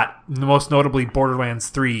a lot. Most notably, Borderlands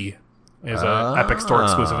 3 is an Epic Store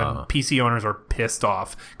exclusive, and PC owners are pissed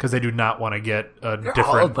off because they do not want to get a They're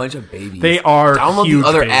different... all a bunch of babies. They are Download huge the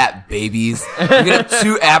other babies. app, babies. You can have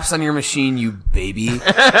 2 apps on your machine, you baby.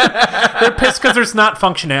 They're pissed because there's not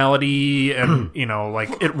functionality, and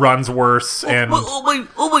it runs worse. And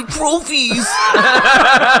Oh my trophies!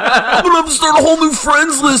 I'm gonna have to start a whole new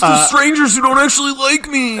friends list of strangers who don't actually like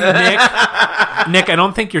me. Nick, I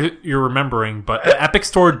don't think you're remembering, but the Epic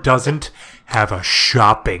Store doesn't have a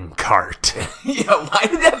shopping cart. Yeah, why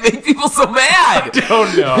did that make people so mad? I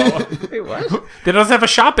don't know. Wait, what? They don't have a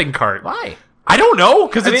shopping cart. Why? I don't know,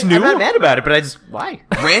 because it's new. I'm not mad about it, but Why?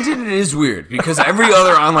 Granted, it is weird, because every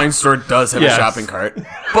other online store does have a shopping cart,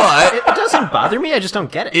 but it doesn't bother me. I just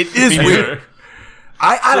don't get it. it is weird.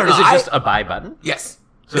 I don't know. Is it just a buy button? Yes.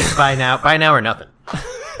 So it's buy now or nothing.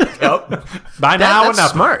 Yep. Buy now That's or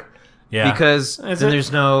nothing. smart. Yeah. Because Is then it?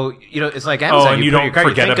 there's no, it's like Amazon. and you put don't your cart,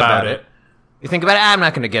 forget you think about it. You think about it, I'm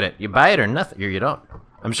not going to get it. You buy it or nothing, or you don't.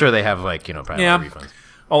 I'm sure they have probably refunds.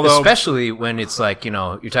 Although, Especially when it's like,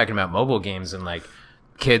 you're talking about mobile games and like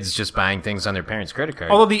kids just buying things on their parents' credit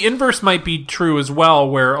card. although the inverse might be true as well,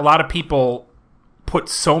 where a lot of people put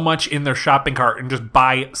so much in their shopping cart and just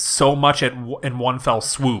buy so much in one fell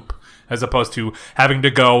swoop, as opposed to having to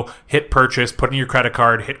go hit purchase, put in your credit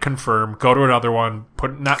card, hit confirm, go to another one,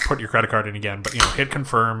 not put your credit card in again, but hit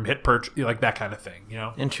confirm, hit purchase, like that kind of thing.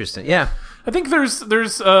 Interesting. Yeah. I think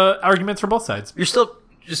there's arguments for both sides.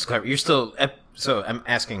 So I'm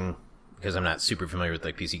asking because I'm not super familiar with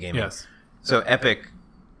like PC gaming. Yes. So Epic.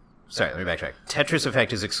 Sorry, let me backtrack. Tetris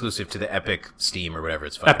Effect is exclusive to the Epic Steam or whatever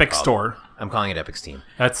it's Epic called. Store. I'm calling it Epic Steam.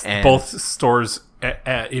 That's And- both stores in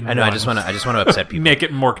I know. one. I just want to upset people. make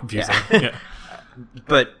it more confusing. Yeah.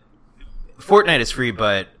 But Fortnite is free,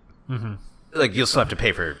 but like you'll still have to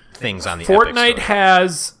pay for things on the Fortnite Epic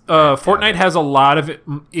Store. has a lot of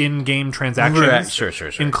in-game transactions, Right.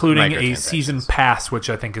 Sure. including a Microtransactions. season pass, which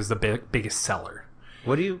I think is the biggest seller.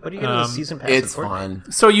 What do you get with a season pass? It's in Fortnite?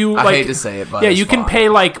 fun. So you I like hate to say it, but yeah, it's you can fun. pay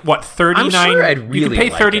like what $39. I'm sure I'd you really can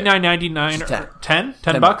pay like it. $39.99 or $10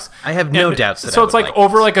 $10 bucks. I have no doubts that so I it's would like like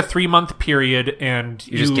over this. like a 3-month period, and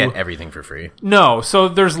You just get everything for free. no. So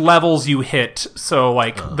there's levels you hit. So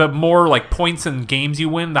like the more like points and games you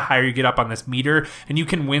win, the higher you get up on this meter, and you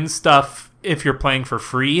can win stuff if you're playing for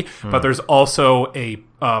free. But there's also a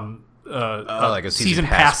like a season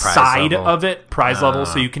pass prize side level. of it, prize level,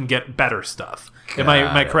 so you can get better stuff. Am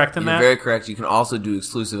I correct in You're that? very correct. You can also do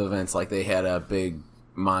exclusive events, like they had a big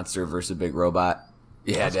monster versus a big robot.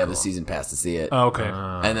 You had to have the season pass to see it. Oh, okay.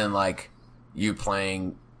 And then like you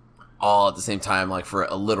playing all at the same time, like for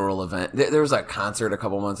a literal event. There was a concert a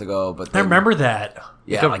couple months ago, but I then, remember that.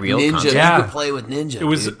 yeah, Like a like real Ninja. concert? Yeah. You could play with Ninja. It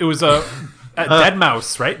was dude. a Dead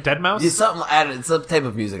Mouse, right? Dead Mouse. It's something added. Some type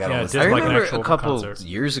of music. I don't Yeah, listen it I did. to. like an remember actual a couple concert.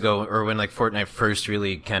 years ago, or when like Fortnite first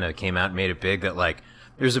really kind of came out and made it big, that like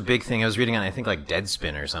there's a big thing I was reading on, I think like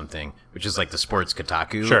Deadspin or something, which is like the sports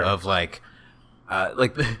Kotaku Sure. of like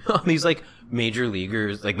all these like major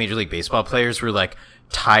leaguers, like Major League Baseball players were like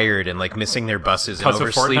tired and like missing their buses and Because of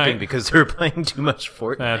oversleeping Fortnite? because they were playing too much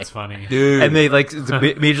Fortnite. That's funny. Dude. And they like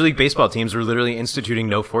the Major League Baseball teams were literally instituting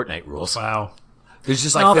no Fortnite rules. Wow. There's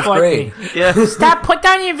just like fifth grade. Yeah. Stop, put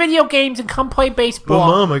down your video games and come play baseball.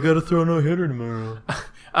 Mom, I gotta throw no hitter tomorrow.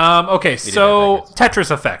 Okay, so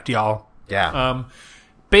Tetris Effect, y'all. Yeah.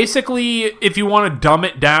 Basically, if you want to dumb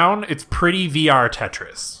it down, it's pretty VR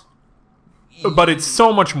Tetris. But it's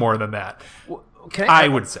so much more than that, I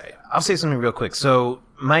would say. I'll say something real quick. So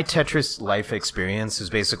my Tetris life experience is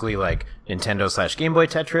basically like Nintendo/Game Boy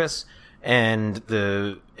Tetris and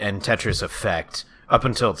Tetris Effect up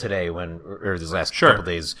until today or these last couple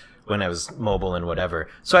days when I was mobile and whatever.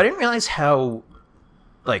 So I didn't realize how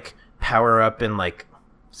like power up and like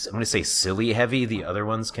I'm going to say silly heavy the other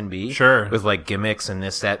ones can be. Sure. With like gimmicks and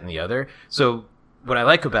this, that, and the other. So what I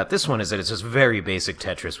like about this one is that it's just very basic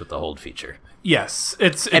Tetris with the hold feature. Yes.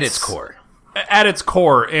 It's at its core. At its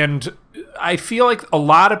core. And I feel like a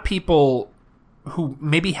lot of people who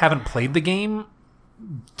maybe haven't played the game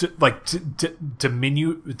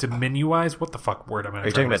diminuize what the fuck word am I? Are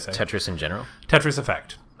you talking about Tetris in general? Tetris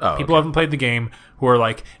Effect. Oh, people haven't played the game who are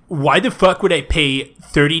like, why the fuck would I pay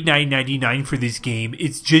 $39.99 for this game?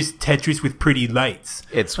 It's just Tetris with pretty lights.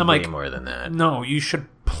 It's I'm way like, more than that. No, you should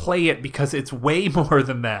play it because it's way more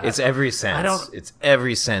than that. It's every sense. It's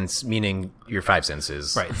every sense, meaning your five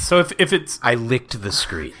senses. Right. So if it's... I licked the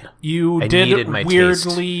screen. You did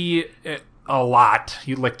weirdly... A lot.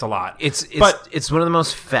 You licked a lot. It's one of the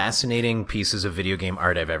most fascinating pieces of video game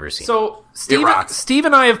art I've ever seen. So Steve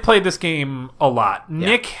and I have played this game a lot. Yeah.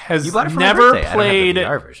 Nick has never played. I don't have the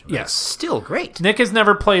VR version, yes, it's still great. Nick has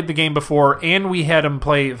never played the game before, and we had him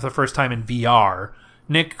play for the first time in VR.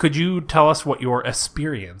 Nick, could you tell us what your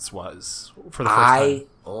experience was for the first time? I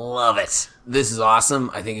love it. This is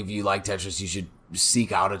awesome. I think if you like Tetris, you should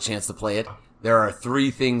seek out a chance to play it. There are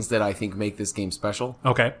 3 things that I think make this game special.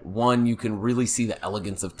 Okay. 1, you can really see the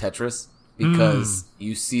elegance of Tetris because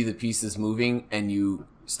you see the pieces moving and you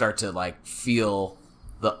start to like feel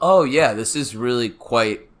oh yeah, this is really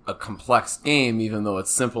quite a complex game, even though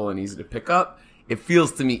it's simple and easy to pick up. It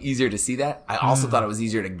feels to me easier to see that. I also thought it was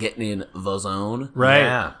easier to get in the zone. Right.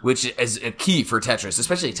 Yeah. Which is a key for Tetris,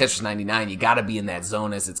 especially Tetris 99. You got to be in that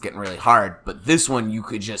zone as it's getting really hard. But this one, you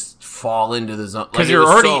could just fall into the zone. Because you're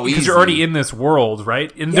already in this world,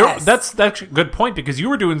 right? And yes. That's a good point because you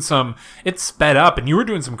were doing it's sped up and you were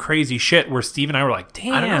doing some crazy shit where Steve and I were like,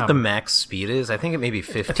 damn. I don't know what the max speed is. I think it may be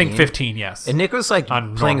 15. I think 15, yes. And Nick was like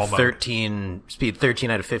playing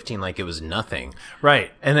 13 out of 15 like it was nothing.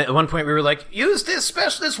 Right. And at one point we were like, use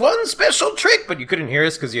this one special trick, but you couldn't hear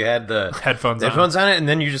us because you had the headphones on it, and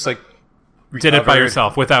then you just like did it by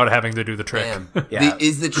yourself without having to do the trick. Yeah.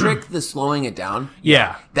 Is the trick the slowing it down?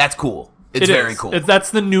 Yeah. That's cool. It's very cool. That's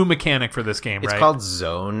the new mechanic for this game, right? It's called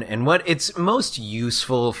zone, and what it's most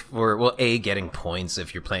useful for, well, A, getting points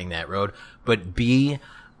if you're playing that road, but B,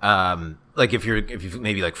 like if you've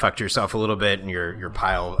maybe like fucked yourself a little bit and your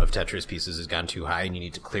pile of Tetris pieces has gone too high and you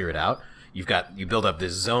need to clear it out, you build up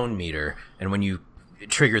this zone meter, and when you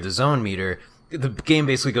trigger the zone meter, the game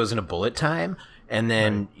basically goes into bullet time, and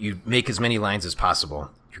then you make as many lines as possible.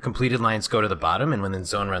 Your completed lines go to the bottom, and when the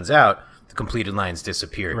zone runs out, the completed lines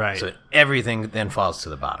disappear. Right. So everything then falls to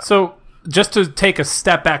the bottom. So just to take a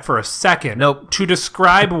step back for a second, to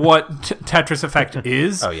describe what Tetris Effect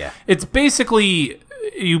is, it's basically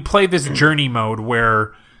you play this journey mode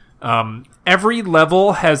where every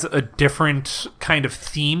level has a different kind of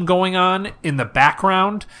theme going on in the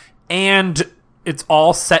background, and it's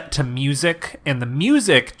all set to music, and the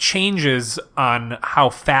music changes on how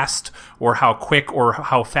fast or how quick or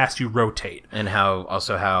how fast you rotate. And how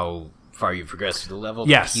far you progress through the level.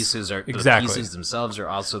 Yes, the pieces themselves are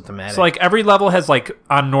also thematic. So like every level has like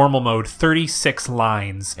on normal mode 36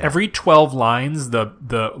 lines. Yeah. Every 12 lines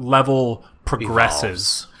the level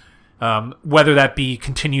progresses. Whether that be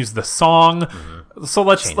continues the song. Mm-hmm. So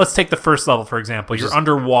let's take the first level for example. You're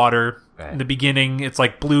underwater. Right. In the beginning, it's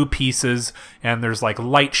like blue pieces, and there's like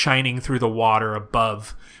light shining through the water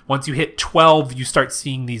above. Once you hit 12, you start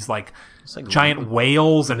seeing these like giant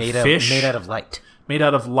whales and fish made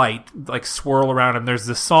out of light, like swirl around, and there's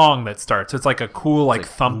this song that starts. It's like a cool like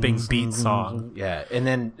thumping beat song. Yeah, and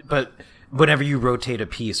then but whenever you rotate a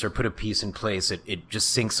piece or put a piece in place, it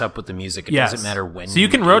just syncs up with the music. It doesn't matter when. So you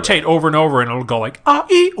can rotate over and over, and it'll go like ah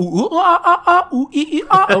ee ooh ah ah ah ooh ee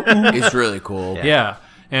ah ooh. It's really cool. Yeah.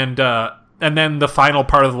 And then the final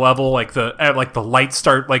part of the level, like the lights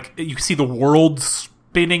start, like you see the world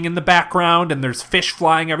spinning in the background, and there's fish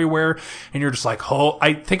flying everywhere, and you're just like, oh!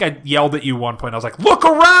 I think I yelled at you one point. I was like, "Look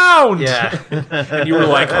around!" Yeah, and you were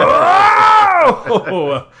like,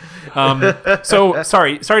 "Oh!" So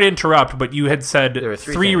sorry to interrupt, but you had said there were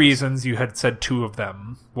three reasons. You had said 2 of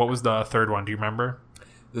them. What was the third one? Do you remember?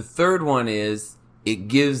 The third one is it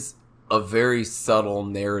gives a very subtle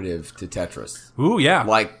narrative to Tetris. Ooh, yeah.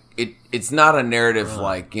 Like, it's not a narrative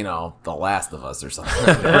like, The Last of Us or something.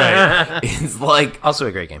 Right. It's like... Also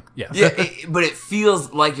a great game. Yes. Yeah, but it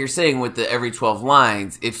feels like you're saying with the every 12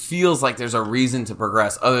 lines, it feels like there's a reason to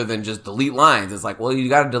progress other than just delete lines. It's like, well, you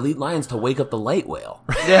got to delete lines to wake up the light whale.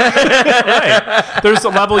 Right. There's a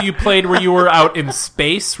level you played where you were out in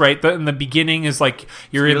space, right? In the beginning is like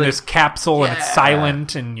you're in this capsule and it's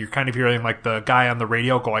silent and you're kind of hearing like the guy on the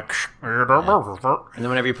radio go like... And then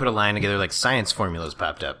whenever you put a line together, like science formulas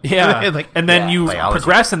popped up. Yeah, Like, and then you biology.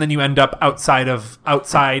 progress, and then you end up outside of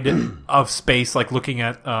space, like looking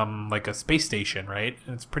at like a space station, right?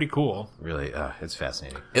 And it's pretty cool. Really, it's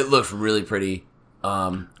fascinating. It looks really pretty.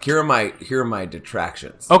 Here are my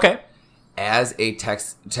detractions. Okay. As a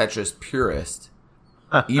Tetris purist,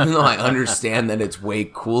 even though I understand that it's way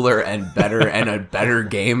cooler and better and a better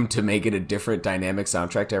game to make it a different dynamic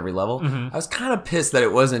soundtrack to every level, I was kind of pissed that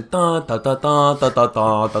it wasn't da da da da da da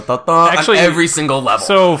da da da da Actually, on every single level.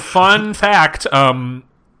 So, fun fact: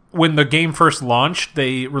 when the game first launched,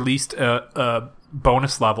 they released a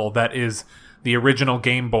bonus level that is the original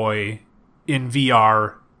Game Boy in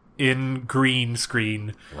VR. In green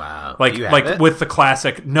screen. Wow. Like it? with the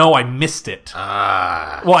classic. No, I missed it.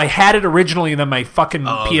 Well, I had it originally, and then my fucking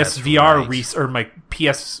PSVR right. Or my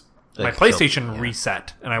Like PlayStation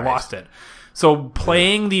reset, and I lost it. So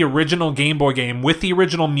playing the original Game Boy game with the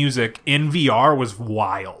original music in VR was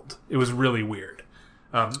wild. It was really weird.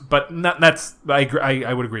 But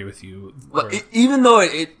I would agree with you. Well, even though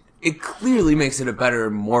it clearly makes it a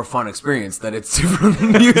better, more fun experience that it's different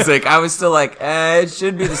music. I was still like, it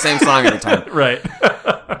should be the same song every time. Right.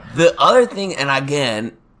 The other thing, and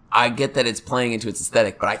again, I get that it's playing into its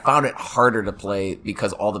aesthetic, but I found it harder to play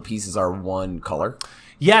because all the pieces are one color.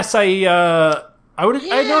 Yes, I noticed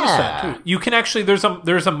that too. You can actually there's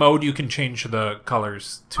a mode you can change the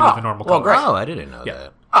colors to the normal colors. Great. Oh, I didn't know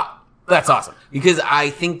that. That's awesome. Because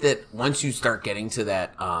I think that once you start getting to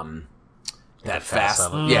that fast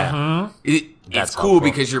level. it's cool helpful.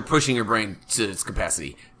 because you're pushing your brain to its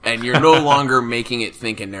capacity. And you're no longer making it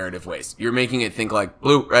think in narrative ways. You're making it think like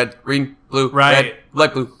blue, red, green, blue, red,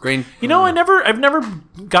 light blue, green. You know, I never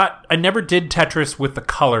did Tetris with the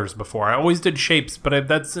colors before. I always did shapes, but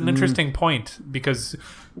that's an interesting point because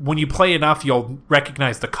when you play enough, you'll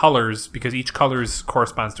recognize the colors because each color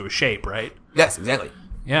corresponds to a shape, right? Yes, exactly.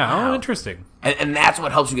 Yeah. Wow. Oh, interesting. And that's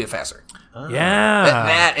what helps you get faster. Yeah.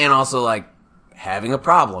 That and also like having a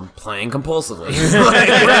problem playing compulsively.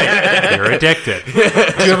 Right. You're addicted. Do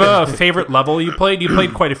you have a favorite level you played? You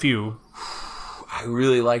played quite a few. I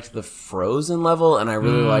really liked the Frozen level, and I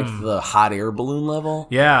really liked the hot air balloon level.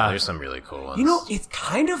 Yeah. There's some really cool ones. You know, it's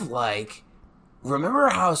kind of like, remember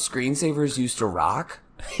how screensavers used to rock?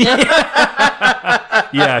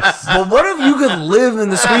 Yes. Well, what if you could live in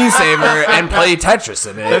the screensaver and play Tetris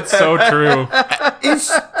in it? That's so true.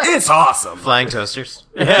 It's awesome. Flying toasters.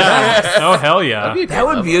 Yeah. Oh, hell yeah. That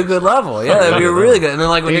would be a good level. Yeah, that'd be really good. And then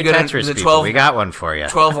like when you get into Tetris the people, 12, we got one for you.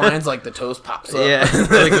 12 lines, like the toast pops up. Yeah,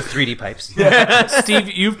 like the 3D pipes.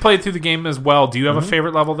 Steve, you've played through the game as well. Do you have a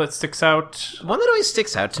favorite level that sticks out? One that always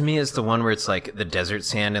sticks out to me is the one where it's like the desert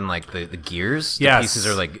sand and like the gears. The Yes. pieces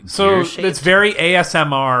are like so gear-shaped. it's very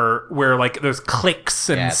ASMR where like there's clicks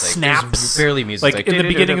and it's like, snaps. there's barely music. Like in the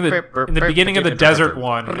beginning of the desert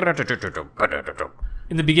one.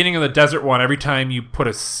 In the beginning of the desert one, every time you put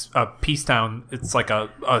a piece down, it's like a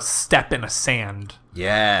step in a sand.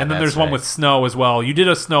 Yeah, And then that's there's one right. with snow as well. You did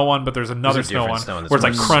a snow one, but there's another There's a snow different one snow one. where it's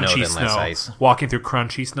like There's more crunchy snow than less snow. ice. Walking through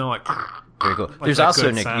crunchy snow, like Very cool. There's that also,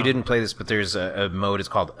 good Nick, sound. you didn't play this, but there's a mode, it's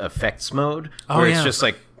called Effects Mode, Oh, where yeah. it's just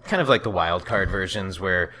like, kind of like the wild card versions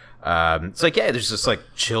where it's like, there's this like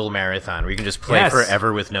chill marathon where you can just play Yes.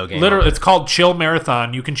 forever with no game. Literally, over. it's called Chill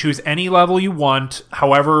Marathon. You can choose any level you want,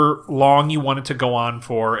 however long you want it to go on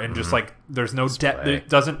for, and just like there's no debt. play. It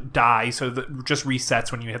doesn't die, so it just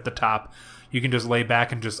resets when you hit the top. You can just lay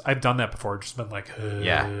back and just. I've done that before. Just been like,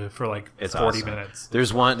 for like It's 40 awesome. minutes.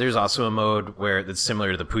 There's also a mode where it's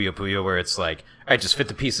similar to the Puyo Puyo where it's like, all right, just fit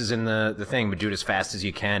the pieces in the thing, but do it as fast as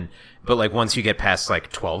you can. But like once you get past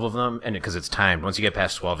like 12 of them, and because it's timed, once you get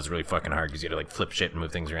past 12, it's really fucking hard because you got to like flip shit and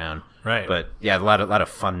move things around. Right. But yeah, a lot of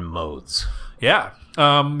fun modes. Yeah.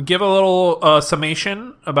 Give a little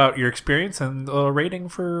summation about your experience and a rating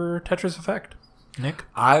for Tetris Effect, Nick.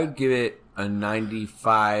 I would give it a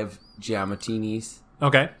 95 Giamatinis.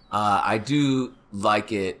 Okay. I do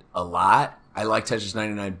like it a lot. I like Tetris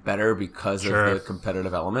 99 better because Sure. of the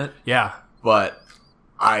competitive element. Yeah. But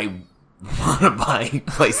I want to buy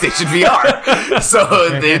PlayStation VR, so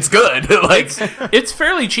it's good. Like It's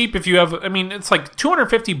fairly cheap if you have. I mean, it's like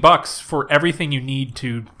 $250 for everything you need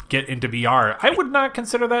to get into VR. I would not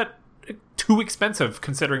consider that too expensive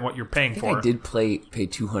considering what you're paying for. I did pay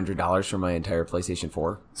 $200 for my entire PlayStation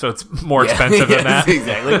 4. So it's more expensive than that.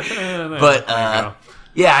 Exactly. But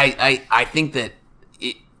I think that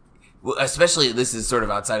especially this is sort of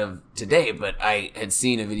outside of today, but I had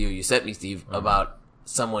seen a video you sent me, Steve, about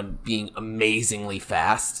someone being amazingly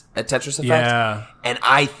fast at Tetris Effect. Yeah. And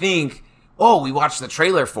I think, we watched the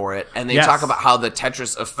trailer for it, and they talk about how the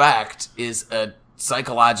Tetris Effect is a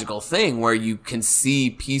psychological thing where you can see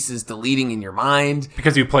pieces deleting in your mind.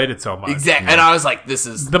 Because you played it so much. Exactly. And I was like, this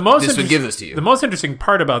would give this to you. The most interesting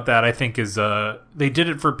part about that, I think, is they did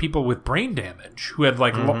it for people with brain damage who had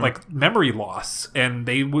like memory loss, and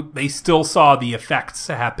they still saw the effects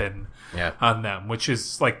happen on them, which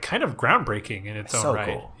is like kind of groundbreaking in its own right.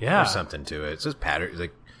 Cool. Yeah. There's something to it. It's just pattern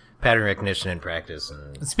recognition and practice.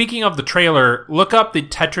 And speaking of the trailer, look up the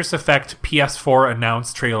Tetris Effect PS4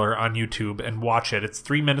 announced trailer on YouTube and watch it. It's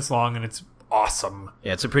 3 minutes long and it's awesome.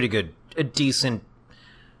 Yeah, it's a decent.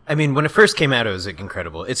 I mean, when it first came out, it was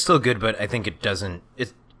incredible. It's still good, but I think it does not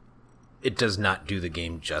do the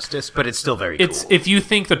game justice. But it's still very cool. If you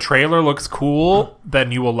think the trailer looks cool,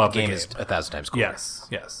 then you will love the game. Is 1,000 times cooler.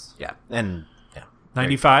 Yes. Yeah, and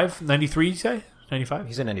 95, 93, you say? 95?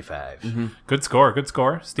 He's a 95. Mm-hmm. Good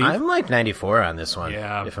score, Steve. I'm like 94 on this one,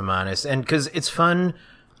 if I'm honest. And because it's fun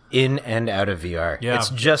in and out of VR. Yeah.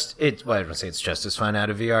 Well, I don't say it's just as fun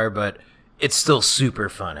out of VR, but it's still super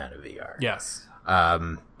fun out of VR. Yes.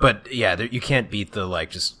 But yeah, you can't beat the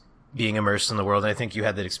just being immersed in the world. And I think you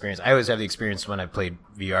had that experience. I always have the experience when I played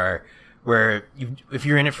VR where if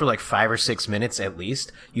you're in it for like 5 or 6 minutes at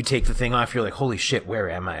least, you take the thing off, you're like, holy shit, where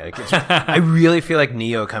am I? I really feel like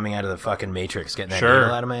Neo coming out of the fucking Matrix, getting that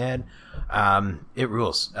needle out of my head. It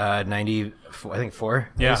rules. 90, I think 4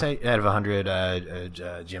 out of 100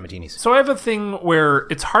 Giamattinis. So I have a thing where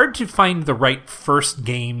it's hard to find the right first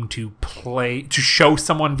game to play, to show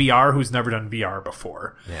someone VR who's never done VR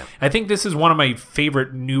before. Yeah. I think this is one of my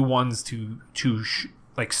favorite new ones to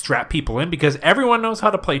strap people in, because everyone knows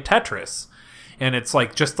how to play Tetris, and it's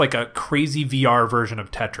just like a crazy VR version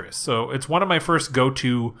of Tetris. So it's one of my first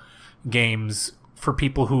go-to games for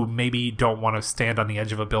people who maybe don't want to stand on the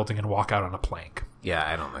edge of a building and walk out on a plank. Yeah,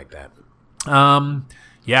 I don't like that.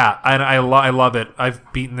 Yeah, and I love it.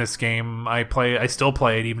 I've beaten this game. I still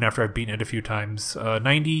play it even after I've beaten it a few times.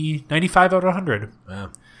 95 out of 100.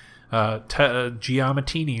 Wow.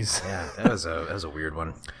 Giamattinis. Yeah, that was a weird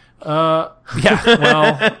one. Yeah,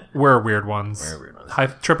 well, we're weird ones.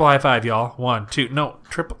 Triple high five, y'all. 1, 2, no,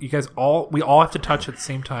 triple. You guys we all have to touch at the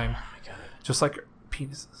same time. Oh my god! Just like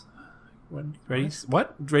penises. Ready?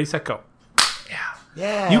 What? Ready, set, go.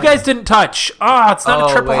 Yeah. You guys didn't touch. It's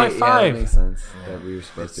not a triple high five. Yeah, that makes sense. That we were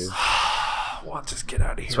supposed to. Well, just get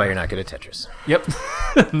out of here. That's why you're not good at Tetris.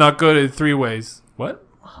 Yep. Not good at 3 ways. What?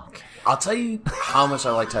 Okay. I'll tell you how much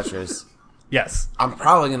I like Tetris. Yes. I'm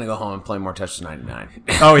probably going to go home and play more Tetris 99.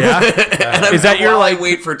 Oh, yeah? Is that your,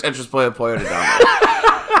 wait for Tetris Puyo Puyo to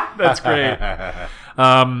download. That's great.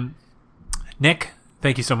 Nick,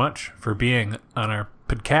 thank you so much for being on our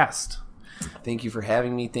podcast. Thank you for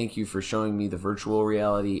having me. Thank you for showing me the virtual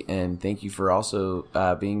reality. And thank you for also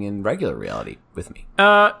being in regular reality with me.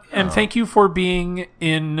 And thank you for being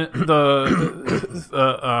in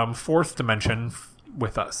the fourth dimension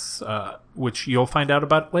with us, which you'll find out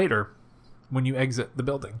about later when you exit the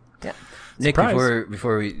building. Yeah. Nick,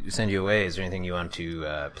 before we send you away, is there anything you want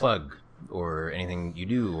to plug, or anything you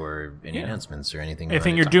do, or any announcements, or anything?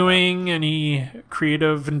 Anything you're doing? Any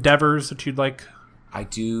creative endeavors that you'd like? I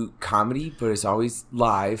do comedy, but it's always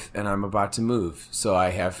live, and I'm about to move, so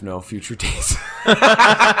I have no future dates.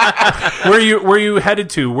 Where are you headed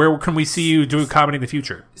to? Where can we see you do comedy in the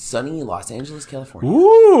future? Sunny Los Angeles, California.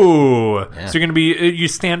 Ooh! Yeah. So you're gonna be you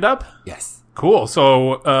stand up? Yes. Cool.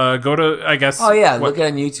 So go to, I guess. Oh yeah, look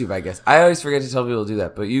on YouTube. I guess I always forget to tell people to do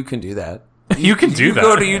that, but you can do that. You can do that.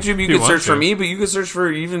 Go to YouTube. You can search for me, but you can search for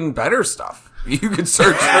even better stuff. You can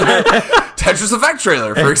search for the Tetris Effect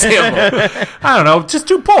trailer, for example. I don't know. Just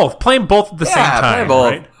do both. Play them both at the same time. Play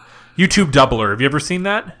both. Right? YouTube Doubler. Have you ever seen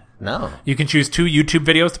that? No. You can choose 2 YouTube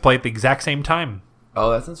videos to play at the exact same time.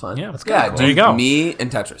 Oh, that sounds fun. Yeah, that's cool. There you go. Me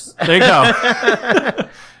and Tetris. There you go.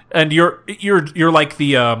 And you're like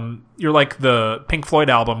the Pink Floyd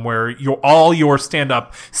album where all your stand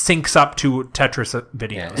up syncs up to Tetris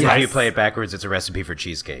videos. Yeah. Right? If you play it backwards, it's a recipe for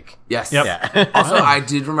cheesecake. Yes. Yep. Yeah. Also, I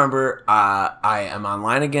did remember I am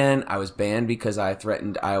online again. I was banned because I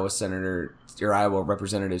threatened Iowa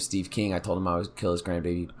Representative Steve King. I told him I would kill his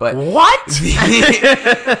grandbaby. But what?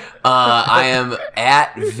 I am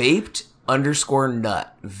at vaped_nut.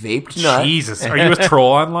 Vaped nut. Jesus, are you a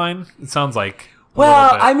troll online? It sounds like.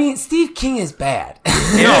 Well, I mean, Steve King is bad.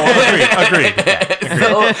 No, agreed.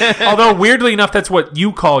 Although, weirdly enough, that's what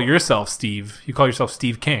you call yourself, Steve. You call yourself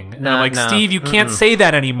Steve King. And I'm like, Steve, you can't say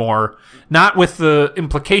that anymore. Not with the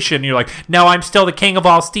implication. You're like, no, I'm still the king of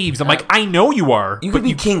all Steves. I'm like, I know you are. You could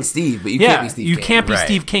be King Steve, but you can't be Steve King. You can't be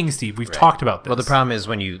Steve King, Steve. We've talked about this. Well, the problem is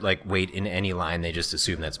when you like wait in any line, they just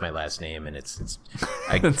assume that's my last name, and it's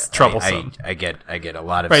troublesome. I get a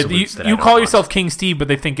lot of right. salutes that You I don't call want. yourself King Steve, but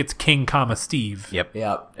they think it's King, Steve. Yep.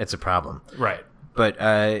 It's a problem. Right. But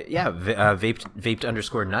vaped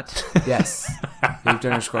 _nut. Yes.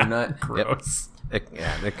 Vaped _nut. Gross.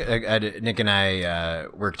 Nick and I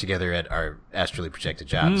work together at our astrally projected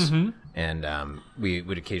jobs, and we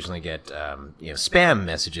would occasionally get spam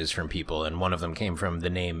messages from people, and one of them came from the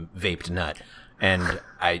name Vaped Nut, and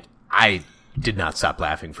I did not stop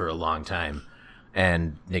laughing for a long time.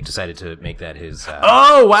 And Nick decided to make that his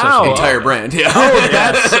oh wow entire brand. Yeah.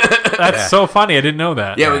 That's so funny. I didn't know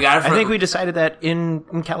that. Yeah, we got it from, I think we decided that in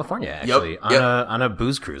California, actually, on a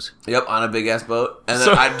booze cruise. Yep, on a big ass boat. And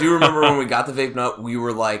then I do remember when we got the vape nut, we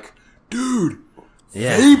were like, dude,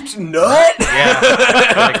 vaped nut?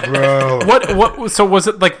 Yeah. Like, bro. What? So was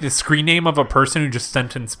it like the screen name of a person who just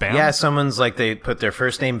sent in spam? Yeah, someone's like, they put their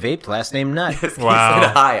first name Vaped, last name Nut. Wow. He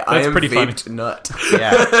said, hi, I am pretty vaped funny. nut.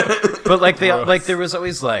 Yeah. But like there was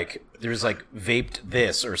always like vaped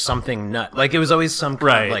this or something nut. Like it was always some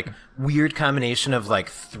kind of like weird combination of like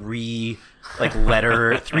three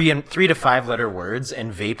to 5 letter words,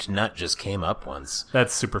 and vaped nut just came up once.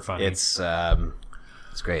 That's super funny. It's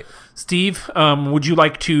great. Steve, would you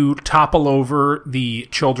like to topple over the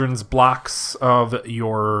children's blocks of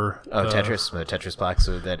your Tetris blocks?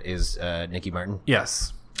 So that is Nicky Martin.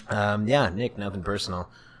 Yes. Nick, nothing personal.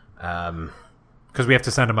 Because we have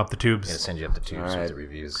to send them up the tubes. I'm gonna send you up the tubes with the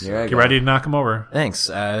reviews. Get ready to knock them over. Thanks.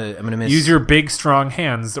 I'm gonna miss. Use your big, strong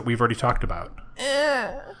hands that we've already talked about.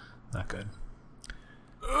 Not good.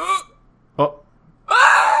 Oh.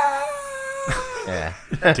 Yeah.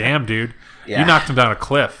 Damn, dude. Yeah. You knocked him down a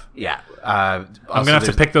cliff. Yeah. I'm going to have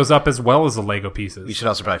to pick those up as well as the Lego pieces. We should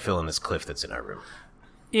also probably fill in this cliff that's in our room.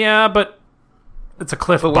 Yeah, but it's a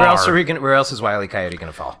cliff But bar. where else is Wile E. Coyote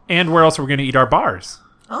going to fall? And where else are we going to eat our bars?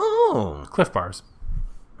 Oh. Cliff bars.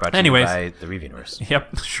 Brought to Anyways. you by the Reviewers.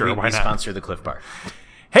 Yep, sure, We why not? sponsor the Cliff Bar.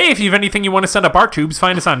 Hey, if you have anything you want to send up our tubes,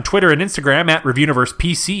 find us on Twitter and Instagram at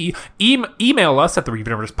ReviewUniversePC. Email us at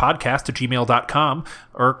thereviewuniversepodcast@gmail.com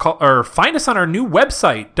or find us on our new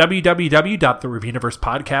website,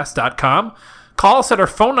 www.thereviewuniversepodcast.com. Call us at our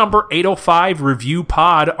phone number,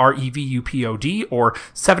 805-REVIEW-POD, REVUPOD, or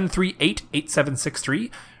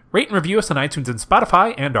 738-8763. Rate and review us on iTunes and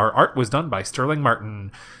Spotify, and our art was done by Sterling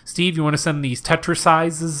Martin. Steve, you want to send these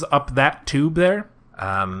Tetrises up that tube there?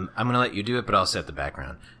 I'm going to let you do it, but I'll set the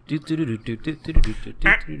background.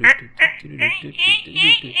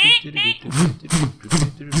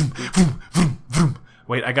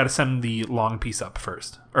 Wait, I gotta send the long piece up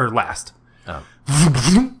first. Or last. Oh.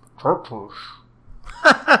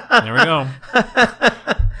 There we go.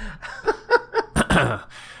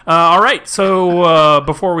 All right, so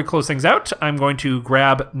before we close things out, I'm going to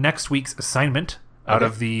grab next week's assignment out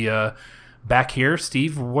of the back here.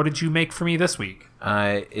 Steve, what did you make for me this week?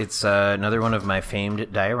 It's another one of my famed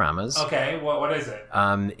dioramas. Okay, what is it?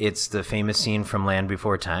 It's the famous scene from Land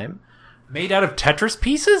Before Time. Made out of Tetris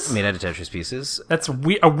pieces? Made out of Tetris pieces. That's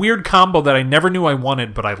a weird combo that I never knew I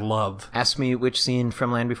wanted, but I love. Ask me which scene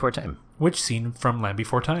from Land Before Time. Which scene from Land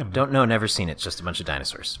Before Time? Don't know, never seen it. Just a bunch of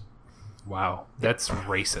dinosaurs. Wow, that's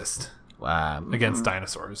racist. Against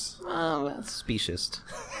dinosaurs. Well, that's specious.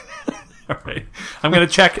 All right. I'm going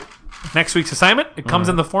to check next week's assignment. It comes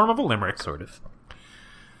in the form of a limerick. Sort of.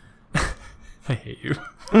 I hate you.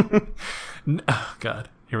 Oh, God.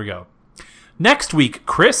 Here we go. Next week,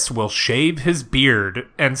 Chris will shave his beard,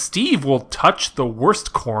 and Steve will touch the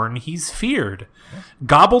worst corn he's feared.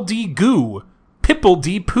 Gobble-dee-goo,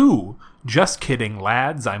 pipple-dee-poo. Just kidding,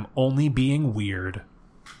 lads. I'm only being weird.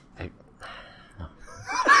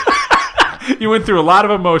 You went through a lot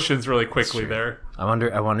of emotions really quickly there. I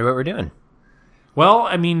wonder what we're doing. Well,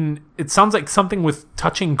 I mean, it sounds like something with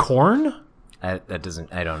touching corn.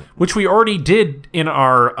 Which we already did in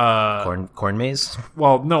our corn maze.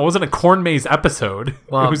 Well, no, it wasn't a corn maze episode.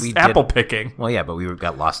 Well, it was apple picking. Well, yeah, but we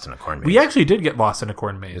got lost in a corn maze. We actually did get lost in a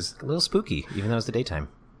corn maze. It was a little spooky, even though it was the daytime.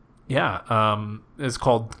 Yeah, it's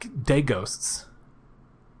called Day Ghosts.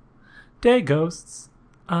 Day Ghosts.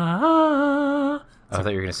 Ah. I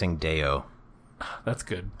thought you were gonna sing Deo. That's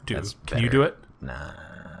good. That's Can you do it? Nah.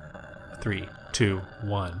 3, 2,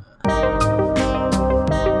 1.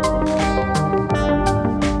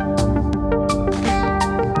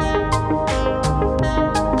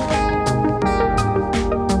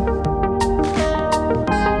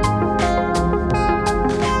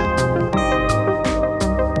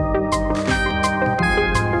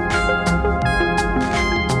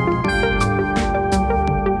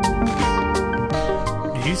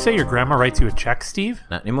 say your grandma writes you a check, Steve?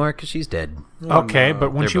 Not anymore because she's dead. Okay,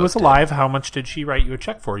 but when They're she was both alive, how much did she write you a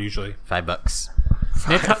check for usually?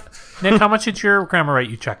 $5. Nick, how much did your grandma write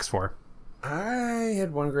you checks for? I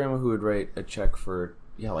had one grandma who would write a check for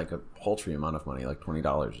like a paltry amount of money, like $20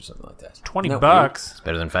 or something like that. $20. It's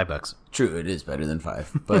better than $5. True, it is better than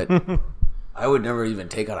 $5, but I would never even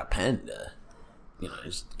take out a pen to,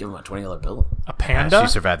 just give them a $20 bill. A panda? She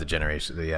survived the generation. The